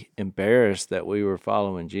be embarrassed that we were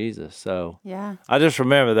following Jesus. So Yeah. I just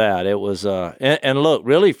remember that. It was, and look,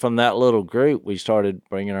 really from that little group, we started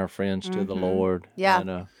bringing our friends to the Lord. Yeah.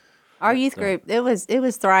 And, Our youth group, it was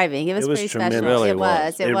thriving. It was pretty special. tremendous. Really It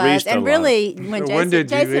was. It It was. reached a And lot. really, when So when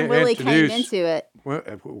did you Jason and Willie came introduce- into it,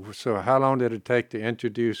 So how long did it take to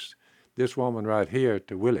introduce this woman right here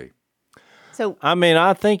to Willie? so I mean,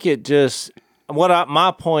 I think it just,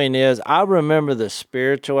 my point is, I remember the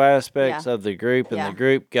spiritual aspects Yeah. of the group, and Yeah. the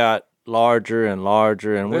group got larger and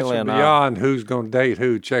larger, and This Willie is and I. beyond who's going to date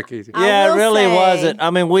who, Chucky. I Yeah, it will really say- wasn't. I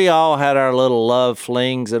mean, we all had our little love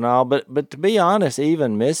flings and all, but to be honest,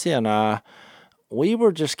 even Missy and I, we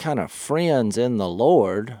were just kind of friends in the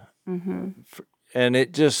Lord, and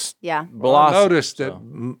it just yeah. Well, I blossomed. noticed that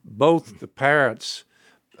both the parents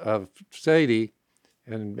of Sadie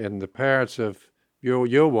and the parents of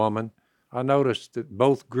your woman, I noticed that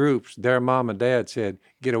both groups, their mom and dad said,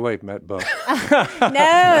 "Get away from that buck." No,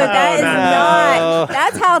 that is not.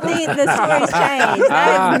 That's how the stories change.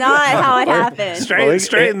 That is not how it happened.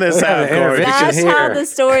 Straighten this out, Korie. That's how the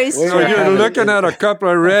stories So you're change. looking at a couple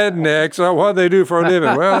of rednecks. What do they do for a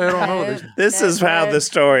living? Well, they don't know this. This is how the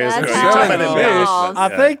story is That's going. how Selling it the fish. evolves.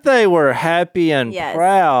 I think they were happy and Yes.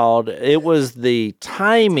 proud. It was the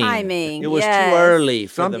timing. Timing, It was yes. too early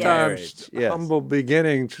for the Sometimes marriage. Yes. humble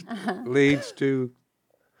beginnings leads to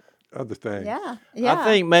other things. Yeah, yeah. I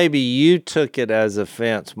think maybe you took it as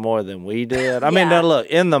offense more than we did. I mean, Yeah. now look,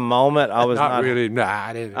 in the moment, I was Not not really. Nah,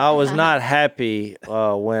 I didn't. I was not happy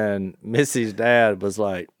when Missy's dad was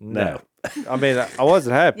like, "No, I mean, I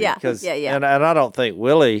wasn't happy. Yeah, Cause, yeah. And I don't think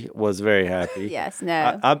Willie was very happy. Yes,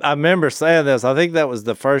 no. I remember saying this. I think that was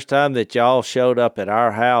the first time that y'all showed up at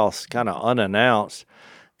our house kind of unannounced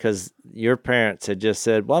because your parents had just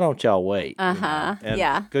said, why don't y'all wait?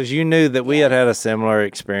 Yeah. Because you knew that we had a similar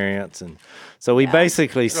experience. And so we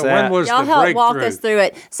basically So sat. when was Y'all the helped walk breakthrough? us through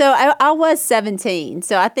it. So I was 17.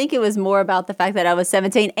 So I think it was more about the fact that I was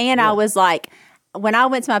 17. And I was like, when I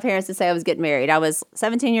went to my parents to say I was getting married, I was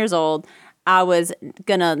 17 years old. I was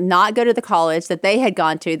going to not go to the college that they had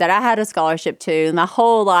gone to, that I had a scholarship to. My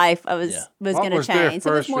whole life I was What going to was their change.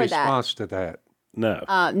 So it was first more that. response to that? No.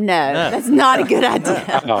 No, that's not a good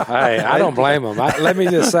idea. Oh, hey, I don't blame them. Let me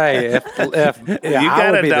just say, if You I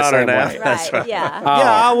got would a be the daughter same now. way. That's right. Yeah. Oh,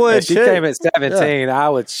 I would If she too. came at 17, I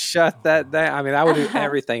would shut that down. I mean, I would do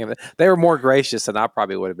everything. They were more gracious than I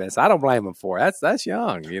probably would have been. So I don't blame them for it. That's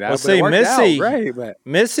young, you know. Well, but see, it worked Missy- out great, but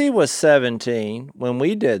Missy was 17 when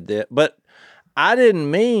we did that, but I didn't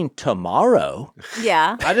mean tomorrow.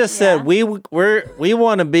 Yeah. I just said we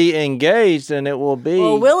want to be engaged, and it will be.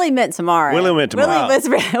 Well, Willie meant tomorrow. Willie meant tomorrow.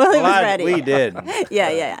 Willie was ready. We didn't.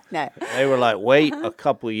 Yeah. No. They were like, wait a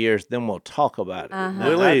couple of years, then we'll talk about it. Uh-huh.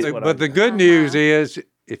 Willie, That's what But the good news is,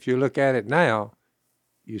 if you look at it now,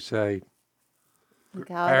 you say, God,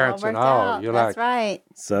 Parents all and worked all, out. you're That's like- right.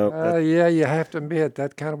 so yeah, you have to admit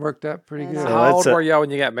that kind of worked out pretty good. how old that's were y'all when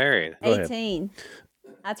you got married? Go ahead. 18.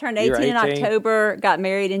 I turned You were 18 in 18? October, got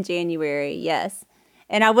married in January, yes.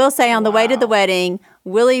 And I will say on the way to the wedding,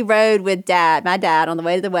 Willie rode with my dad on the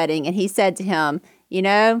way to the wedding, and he said to him, you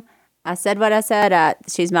know, I said what I said.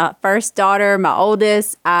 She's my first daughter, my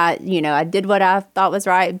oldest. I did what I thought was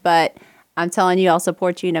right, but I'm telling you, I'll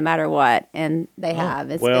support you no matter what. And they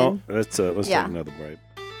have. It's been, let's Yeah. take another break.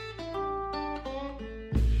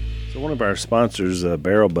 So one of our sponsors,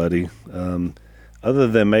 Barrel Buddy, other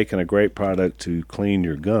than making a great product to clean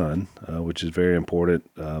your gun, which is very important,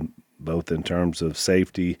 both in terms of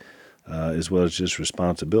safety as well as just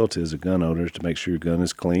responsibility as a gun owner to make sure your gun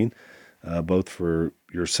is clean, both for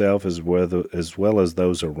yourself as well as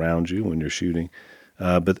those around you when you're shooting.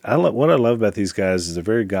 But what I love about these guys is they're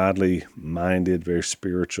very godly minded, very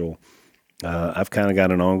spiritual. I've kind of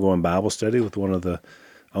got an ongoing Bible study with one of the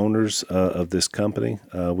owners of this company,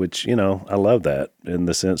 which, I love that in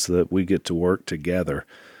the sense that we get to work together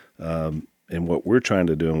in what we're trying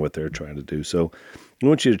to do and what they're trying to do. So I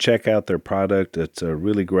want you to check out their product. It's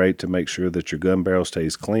really great to make sure that your gun barrel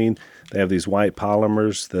stays clean. They have these white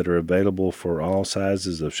polymers that are available for all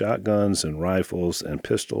sizes of shotguns and rifles and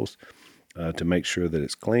pistols to make sure that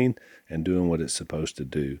it's clean and doing what it's supposed to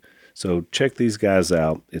do. So check these guys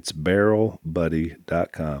out. It's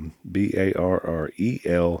barrelbuddy.com,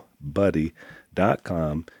 BARREL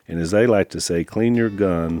buddy.com. And as they like to say, clean your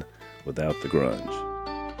gun without the grunge.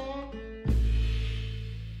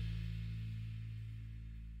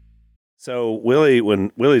 So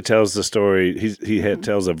when Willie tells the story, he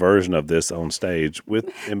tells a version of this on stage with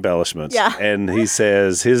embellishments. Yeah. And he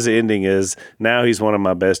says his ending is, now he's one of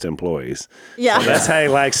my best employees. yeah. So that's how he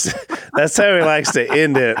likes to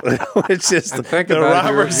end it, which is And think the about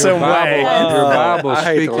your Robertson way. Bible I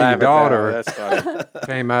hate to speaking laugh at that. daughter That's funny.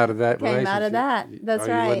 came out of that Came relationship. out of that. That's or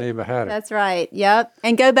You right. wouldn't even had it. That's right. Yep.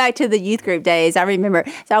 And go back to the youth group days. I remember.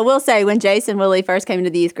 So I will say, when Jase and Willie first came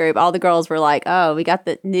into the youth group, all the girls were like, "Oh, we got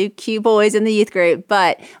the new cute boys in the youth group."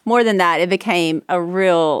 But more than that, it became a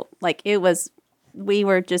real we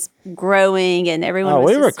were just growing, and everyone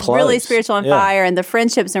was we were just really close. spiritual on Yeah. fire, and the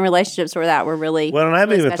friendships and relationships were really Well, and I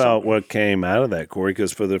haven't really even special. thought what came out of that, Korie,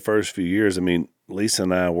 because for the first few years, I mean, Lisa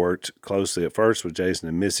and I worked closely at first with Jason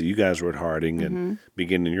and Missy. You guys were at Harding and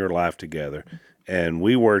beginning your life together. And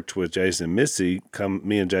we worked with Jason and Missy,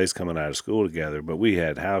 me and Jace coming out of school together, but we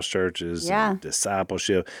had house churches and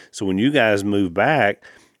discipleship. So when you guys moved back,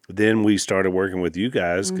 then we started working with you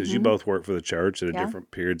guys because you both worked for the church at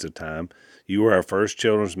different periods of time. You were our first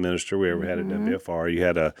children's minister we ever had at WFR. You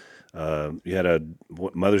had a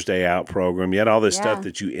Mother's Day Out program. You had all this stuff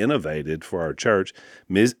that you innovated for our church.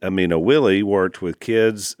 Willie worked with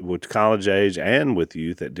kids with college age and with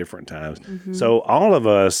youth at different times. So all of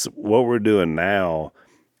us, what we're doing now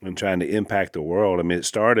and trying to impact the world, it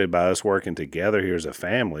started by us working together here as a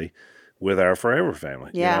family with our forever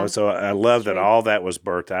family. Yeah. So I love that all that was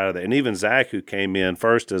birthed out of that. And even Zach, who came in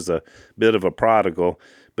first as a bit of a prodigal,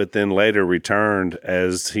 but then later returned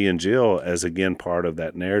as he and Jill as, again, part of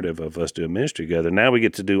that narrative of us doing ministry together. Now we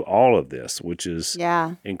get to do all of this, which is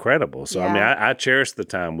incredible. So, I cherish the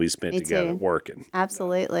time we spent together working.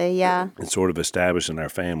 Absolutely, yeah. And sort of establishing our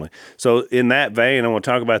family. So in that vein, I want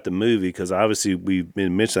to talk about the movie because obviously we've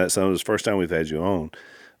been mentioning that some of the first time we've had you on,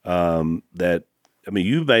 that I mean,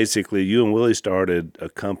 you and Willie started a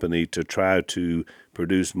company to try to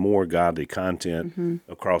produce more godly content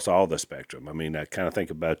across all the spectrum. I mean, I kind of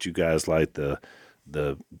think about you guys like the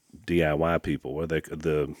DIY people, or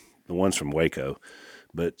the ones from Waco.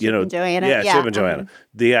 But, Chip and Joanna. Chip and Joanna.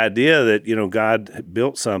 The idea that, God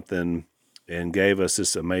built something and gave us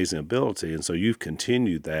this amazing ability, and so you've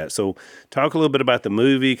continued that. So talk a little bit about the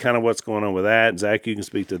movie, kind of what's going on with that. Zach, you can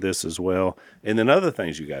speak to this as well. And then other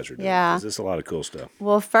things you guys are doing, because there's a lot of cool stuff.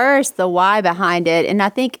 Well, first, the why behind it. And I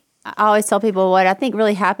think I always tell people what I think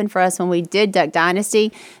really happened for us when we did Duck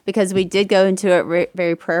Dynasty, because we did go into it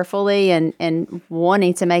very prayerfully and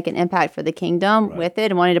wanting to make an impact for the kingdom with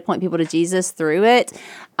it and wanting to point people to Jesus through it.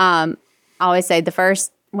 I always say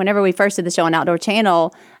whenever we first did the show on Outdoor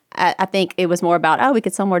Channel, I think it was more about, we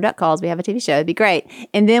could sell more duck calls. We have a TV show. It'd be great.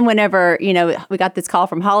 And then whenever, we got this call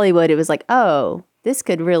from Hollywood, it was like, this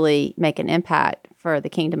could really make an impact for the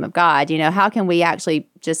kingdom of God. How can we actually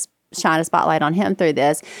just shine a spotlight on him through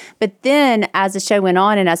this? But then as the show went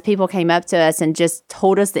on and as people came up to us and just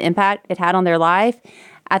told us the impact it had on their life,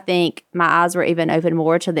 I think my eyes were even open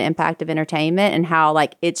more to the impact of entertainment and how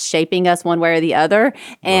it's shaping us one way or the other.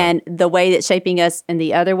 And the way that's shaping us in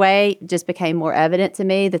the other way just became more evident to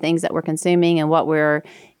me. The things that we're consuming and what we're,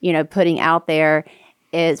 putting out there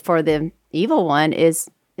is for the evil one is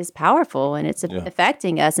powerful, and it's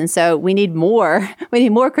affecting us. And so we need more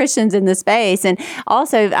Christians in this space. And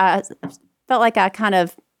also I felt like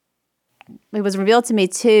it was revealed to me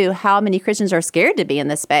too how many Christians are scared to be in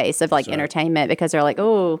this space of entertainment, because they're like,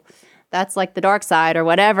 that's like the dark side or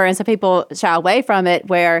whatever. And so people shy away from it,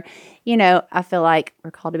 where, I feel like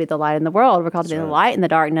we're called to be the light in the world. We're called to be the light in the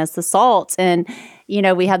darkness, the salt. And,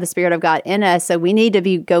 we have the Spirit of God in us. So we need to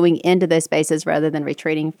be going into those spaces rather than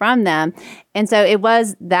retreating from them. And so it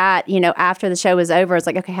was that, after the show was over, it's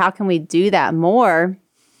like, okay, how can we do that more?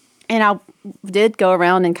 And I did go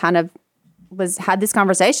around and kind of had this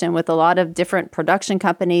conversation with a lot of different production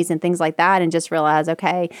companies and things like that, and just realized,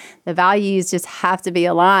 okay, the values just have to be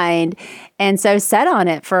aligned. And so set on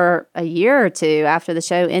it for a year or two after the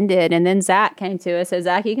show ended. And then Zach came to us. So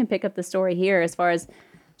Zach, you can pick up the story here as far as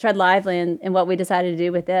Tread Lively and what we decided to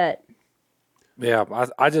do with it. Yeah,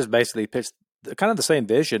 I just basically pitched kind of the same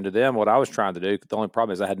vision to them, what I was trying to do. The only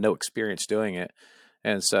problem is I had no experience doing it.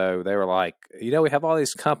 And so they were like, we have all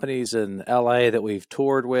these companies in LA that we've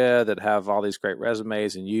toured with that have all these great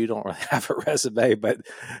resumes, and you don't really have a resume, but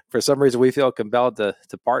for some reason we feel compelled to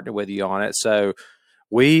partner with you on it. So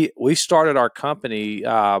we started our company. It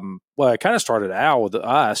kind of started out with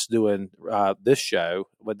us doing this show,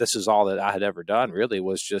 but this is all that I had ever done, really,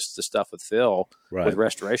 was just the stuff with Phil with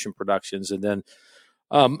Restoration Productions. And then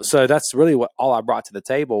so that's really what all I brought to the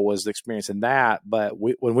table was the experience in that. But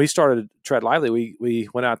when we started Tread Lively, we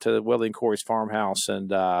went out to Willie and Korie's farmhouse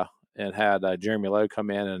and had Jeremy Lowe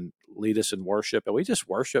come in and lead us in worship. And we just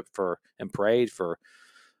worshiped and prayed for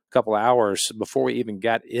a couple of hours before we even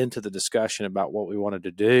got into the discussion about what we wanted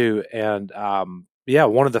to do. And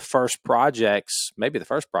one of the first projects, maybe the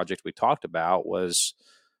first project we talked about was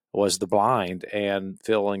The Blind and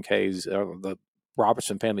Phil and Kay's the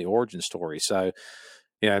Robertson family origin story. So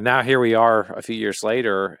now here we are a few years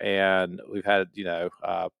later, and we've had,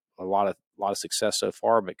 a lot of success so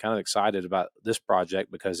far, but kind of excited about this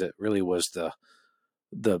project because it really was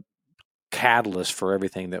the catalyst for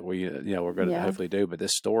everything that we're going to hopefully do. But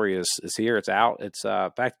this story is here. It's out. It's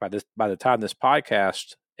in fact, by the time this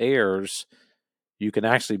podcast airs, you can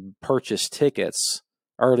actually purchase tickets.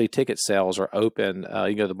 Early ticket sales are open.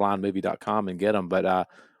 You can go to theblindmovie.com and get them. But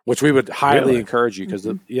which we would highly encourage you, because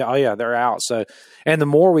they're out. So, and the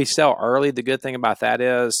more we sell early, the good thing about that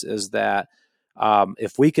is that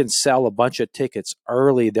if we can sell a bunch of tickets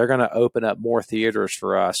early, they're going to open up more theaters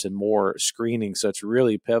for us and more screenings. So it's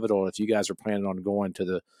really pivotal if you guys are planning on going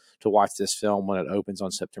to watch this film when it opens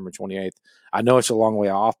on September 28th. I know it's a long way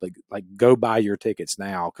off, but go buy your tickets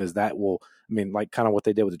now, because that will, kind of what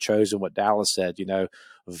they did with The Chosen, what Dallas said,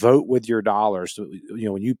 vote with your dollars.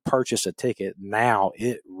 When you purchase a ticket now,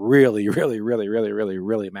 it really, really, really, really, really,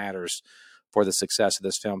 really matters for the success of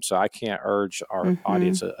this film. So I can't urge our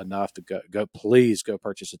audience enough to go. Please go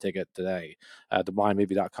purchase a ticket today at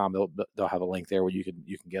theblindmovie.com. They'll have a link there where you can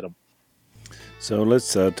get them. So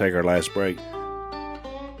let's take our last break.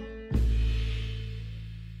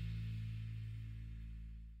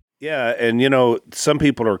 Yeah, and some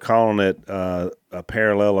people are calling it a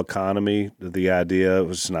parallel economy. The idea,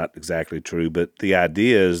 which is not exactly true, but the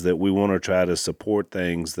idea is that we want to try to support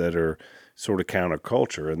things that are sort of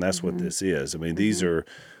counterculture, and that's what this is. These are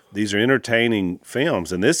entertaining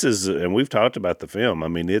films, and this is, and we've talked about the film.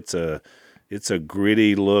 It's it's a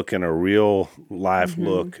gritty look and a real life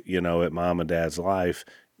look, at mom and dad's life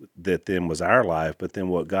that then was our life, but then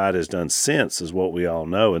what God has done since is what we all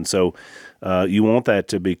know. And so you want that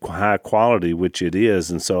to be high quality, which it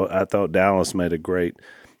is. And so I thought Dallas made a great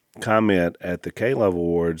comment at the K-Love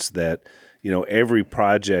Awards that, every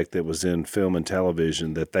project that was in film and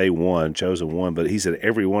television that they won, Chosen won, but he said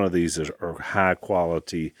every one of these are high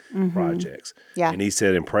quality projects. Yeah. And he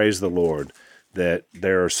said, and praise the Lord, that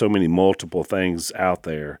there are so many multiple things out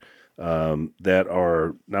there that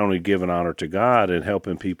are not only giving honor to God and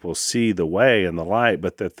helping people see the way and the light,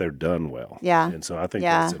 but that they're done well. Yeah. And so I think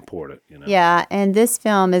that's important. Yeah, and this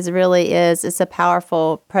film it's a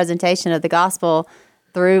powerful presentation of the gospel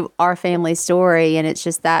through our family story, and it's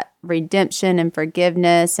just that redemption and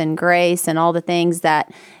forgiveness and grace and all the things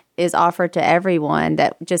that is offered to everyone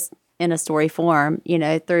that just in a story form,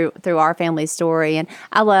 through our family story. And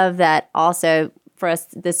I love that also for us,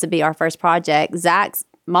 this would be our first project. Zach's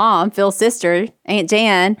mom, Phil's sister, Aunt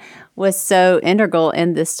Jan, was so integral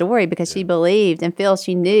in this story because she believed, and Phil,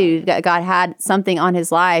 she knew that God had something on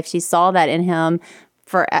his life. She saw that in him.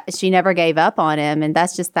 She never gave up on him. And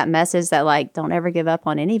that's just that message that, don't ever give up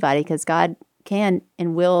on anybody because God can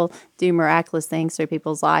and will do miraculous things through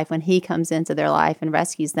people's life when he comes into their life and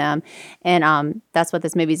rescues them. And that's what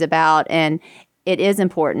this movie's about. And it is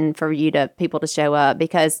important for people to show up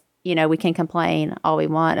because we can complain all we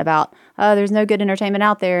want about, there's no good entertainment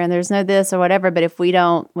out there and there's no this or whatever. But if we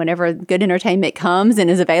don't, whenever good entertainment comes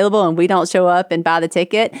and is available and we don't show up and buy the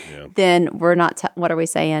ticket, then we're not, what are we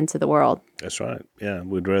saying to the world? That's right. Yeah.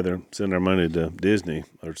 We'd rather send our money to Disney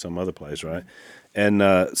or some other place. Right. And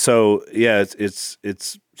so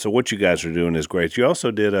what you guys are doing is great. You also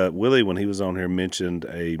did Willie, when he was on here, mentioned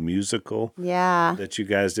a musical that you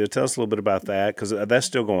guys did. Tell us a little bit about that because that's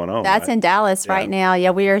still going on. That's right? in Dallas right now. Yeah,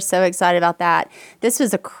 we are so excited about that. This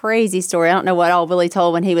was a crazy story. I don't know what all Willie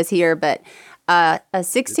told when he was here, but a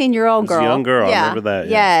 16-year-old girl. A young girl, I remember that.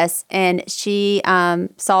 Yeah. Yes, and she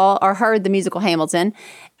saw or heard the musical Hamilton,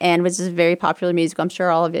 and which is a very popular musical. I'm sure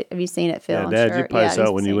all of you have you seen it, Phil? Yeah, Dad, sure. you probably saw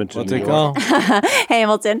it when you went to What's New it York. called?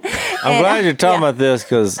 Hamilton. I'm glad you're talking about this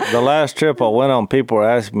because the last trip I went on, people were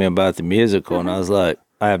asking me about the musical, and I was like,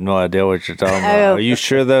 I have no idea what you're talking about. Are you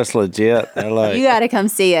sure that's legit? They're like, you got to come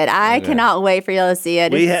see it. I cannot wait for y'all to see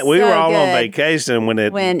it. We It's were so all on good. vacation when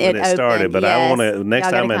it started, opened, but I want to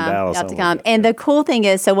next Y'all time gotta in come. Dallas. Y'all have to come. And the cool thing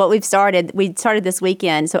is, so what we started this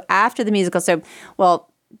weekend. So after the musical,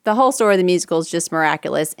 the whole story of the musical is just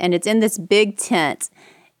miraculous, and it's in this big tent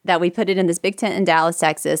that we put it in this big tent in Dallas,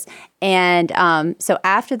 Texas. And so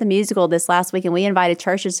after the musical this last weekend, we invited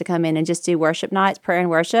churches to come in and just do worship nights, prayer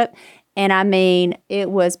and worship. And I mean,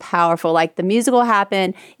 it was powerful. Like the musical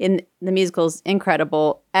happened, and the musical's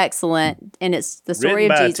incredible, excellent, and it's the story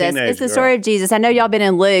Written of by a Jesus. teenage It's the girl. story of Jesus. I know y'all been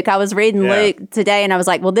in Luke. I was reading Luke today, and I was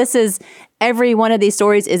like, well, this is every one of these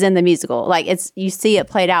stories is in the musical. Like you see it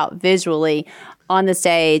played out visually on the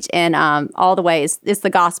stage, and all the way it's the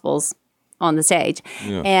Gospels on the stage.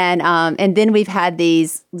 Yeah. And then we've had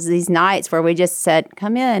these nights where we just said,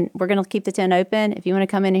 come in, we're going to keep the tent open. If you want to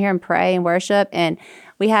come in here and pray and worship. And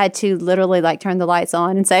we had to literally turn the lights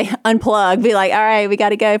on and say, unplug, be like, all right, we got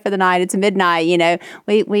to go for the night. It's midnight.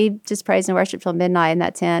 We just praised and worshiped till midnight in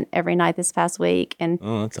that tent every night this past week. And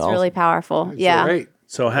it's awesome. Really powerful. That's great.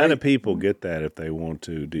 So how do people get that if they want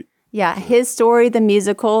to? Yeah,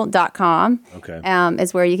 hisstorythemusical.com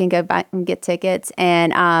is where you can go back and get tickets.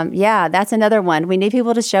 And that's another one. We need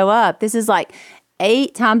people to show up. This is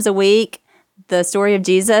 8 times a week. The story of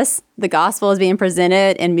Jesus, the gospel is being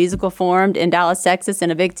presented in musical form in Dallas, Texas in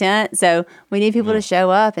a big tent. So we need people to show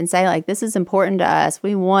up and say this is important to us.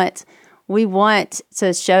 We want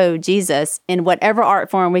to show Jesus in whatever art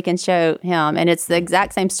form we can show him. And it's the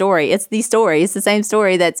exact same story. It's the story. It's the same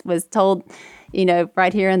story that was told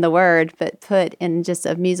right here in the Word, but put in just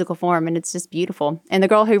a musical form, and it's just beautiful. And the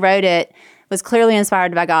girl who wrote it was clearly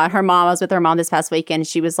inspired by God. I was with her mom this past weekend, and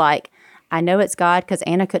she was like, I know it's God because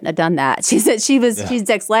Anna couldn't have done that. She said she's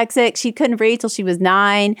dyslexic. She couldn't read till she was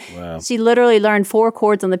 9. Wow. She literally learned 4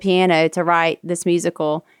 chords on the piano to write this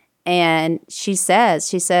musical. And she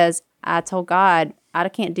says, I told God, I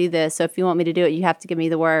can't do this. So if you want me to do it, you have to give me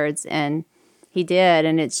the words. And he did.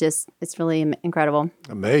 And it's really incredible.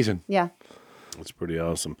 Amazing. Yeah. That's pretty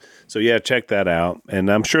awesome. So, check that out. And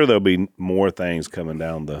I'm sure there'll be more things coming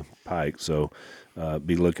down the pike. So,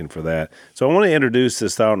 be looking for that. So, I want to introduce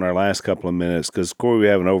this thought in our last couple of minutes because, Korie, we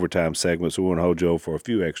have an overtime segment, so we want to hold you over for a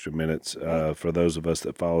few extra minutes for those of us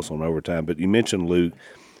that follow us on overtime. But you mentioned Luke.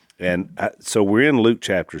 And so, we're in Luke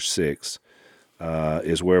chapter 6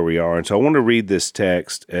 is where we are. And so, I want to read this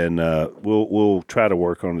text, and we'll try to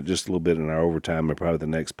work on it just a little bit in our overtime and probably the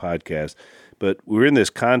next podcast. But we're in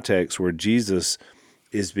this context where Jesus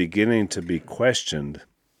is beginning to be questioned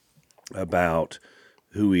about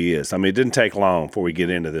who he is. I mean, it didn't take long before we get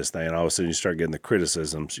into this thing. All of a sudden you start getting the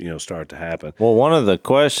criticisms, start to happen. Well, one of the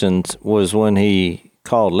questions was when he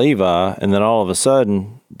called Levi, and then all of a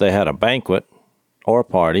sudden they had a banquet or a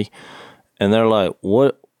party, and they're like,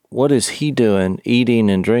 what is he doing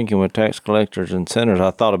eating and drinking with tax collectors and sinners?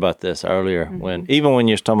 I thought about this earlier when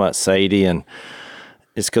you're talking about Sadie, and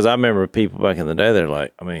it's because I remember people back in the day, they're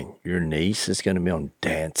like, I mean, your niece is going to be on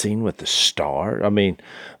Dancing with the Stars. I mean,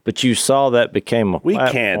 but you saw that became a platform.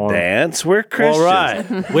 We can't dance. We're Christians.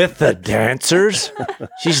 Well, right. With the dancers.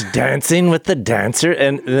 She's dancing with the dancer.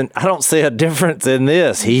 And then I don't see a difference in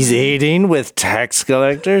this. He's eating with tax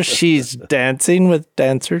collectors. She's dancing with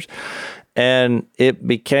dancers. And it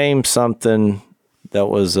became something that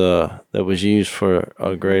was used for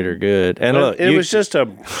a greater good. And look,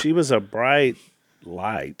 she was a bright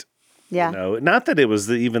light. Yeah. Not that it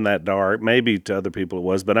was even that dark. Maybe to other people it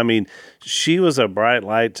was, but I mean, she was a bright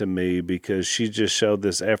light to me because she just showed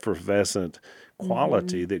this effervescent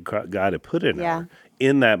quality that God had put in her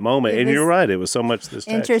in that moment. And you're right, it was so much this text.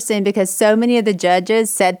 Interesting because so many of the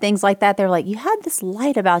judges said things like that. They're like, you had this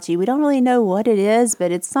light about you. We don't really know what it is,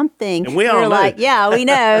 but it's something. And we all know. Like, yeah, we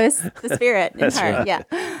know. It's the Spirit in her. Right. Yeah.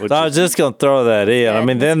 So I was just going to throw that in. Good. I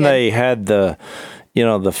mean, then they had the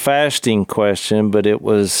fasting question, but it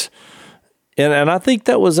was, and I think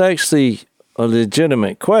that was actually a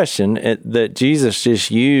legitimate question that Jesus just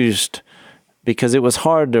used because it was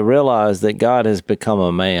hard to realize that God has become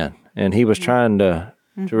a man, and he was trying to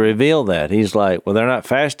reveal that. He's like, well, they're not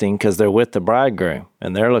fasting because they're with the bridegroom,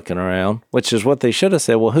 and they're looking around, which is what they should have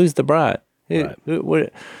said. Well, who's the bride? Right.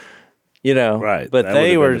 Right. But That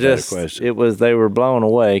they would were have been a better just, question. they were blown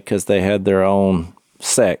away because they had their own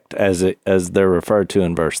sect, as they're referred to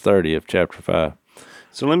in verse 30 of chapter 5.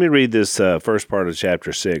 So let me read this first part of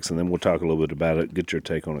chapter 6, and then we'll talk a little bit about it. Get your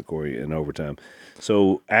take on it, Korie, in overtime.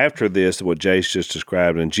 So after this, what Jase just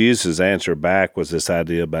described, and Jesus' answer back was this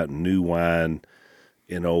idea about new wine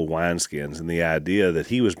in old wineskins, and the idea that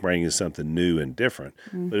he was bringing something new and different.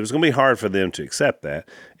 But it was going to be hard for them to accept that.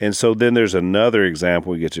 And so then there's another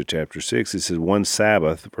example. We get to chapter 6. It says, one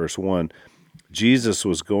Sabbath, verse 1, Jesus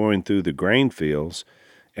was going through the grain fields,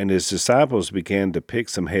 and his disciples began to pick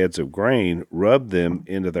some heads of grain, rub them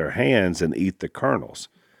into their hands, and eat the kernels.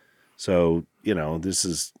 So, this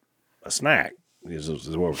is a snack, is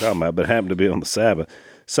what we're talking about, but it happened to be on the Sabbath.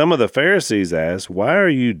 Some of the Pharisees asked, why are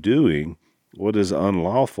you doing what is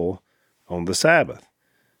unlawful on the Sabbath?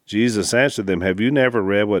 Jesus answered them, have you never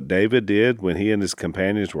read what David did when he and his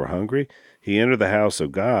companions were hungry? He entered the house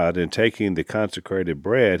of God, and taking the consecrated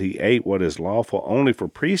bread, he ate what is lawful only for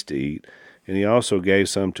priests to eat, and he also gave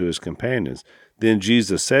some to his companions. Then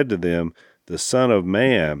Jesus said to them, the Son of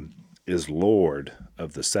Man is Lord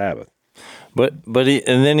of the Sabbath. But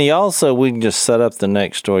then he also, we can just set up the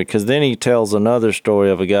next story, because then he tells another story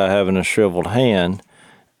of a guy having a shriveled hand,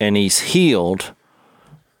 and he's healed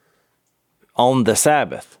on the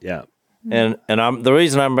Sabbath. Yeah. And the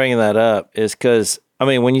reason I'm bringing that up is because, I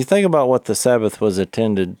mean, when you think about what the Sabbath was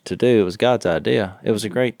intended to do, it was God's idea. It was a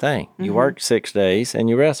great thing. You work 6 days and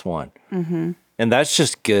you rest one. And that's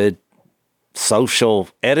just good social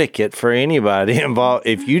etiquette for anybody involved.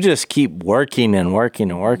 If you just keep working and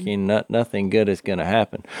working and working, nothing good is going to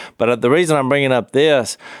happen. But the reason I'm bringing up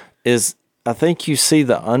this is I think you see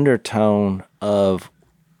the undertone of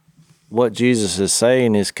what Jesus is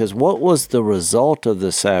saying is because what was the result of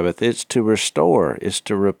the Sabbath? It's to restore. It's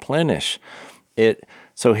to replenish.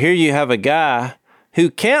 So here you have a guy who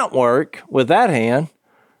can't work with that hand,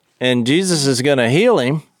 and Jesus is going to heal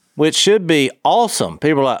him, which should be awesome.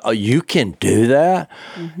 People are like, oh, you can do that?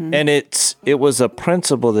 And it was a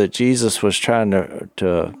principle that Jesus was trying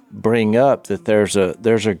to bring up, that there's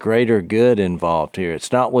a greater good involved here.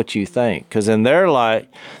 It's not what you think. Because in their life,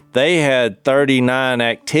 they had 39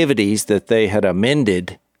 activities that they had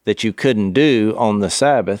amended that you couldn't do on the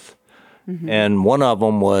Sabbath. And one of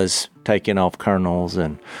them was taking off kernels.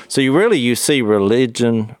 And so you see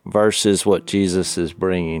religion versus what Jesus is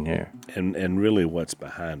bringing here. And really what's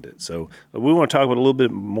behind it. So we want to talk about a little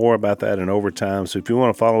bit more about that in overtime. So if you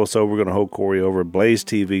want to follow us over, we're going to hold Korie over at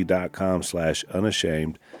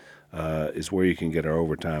blazetv.com/unashamed is where you can get our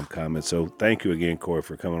overtime comments. So thank you again, Korie,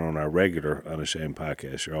 for coming on our regular Unashamed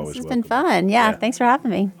podcast. You're always welcome. It's been fun. Yeah, thanks for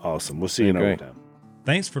having me. Awesome. We'll see you in overtime.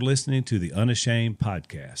 Thanks for listening to the Unashamed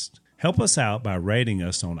podcast. Help us out by rating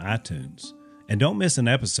us on iTunes. And don't miss an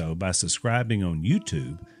episode by subscribing on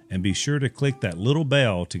YouTube, and be sure to click that little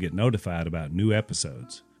bell to get notified about new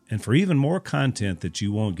episodes. And for even more content that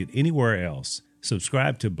you won't get anywhere else,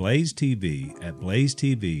 Subscribe to Blaze TV at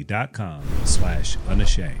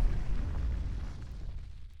blazetv.com/unashamed.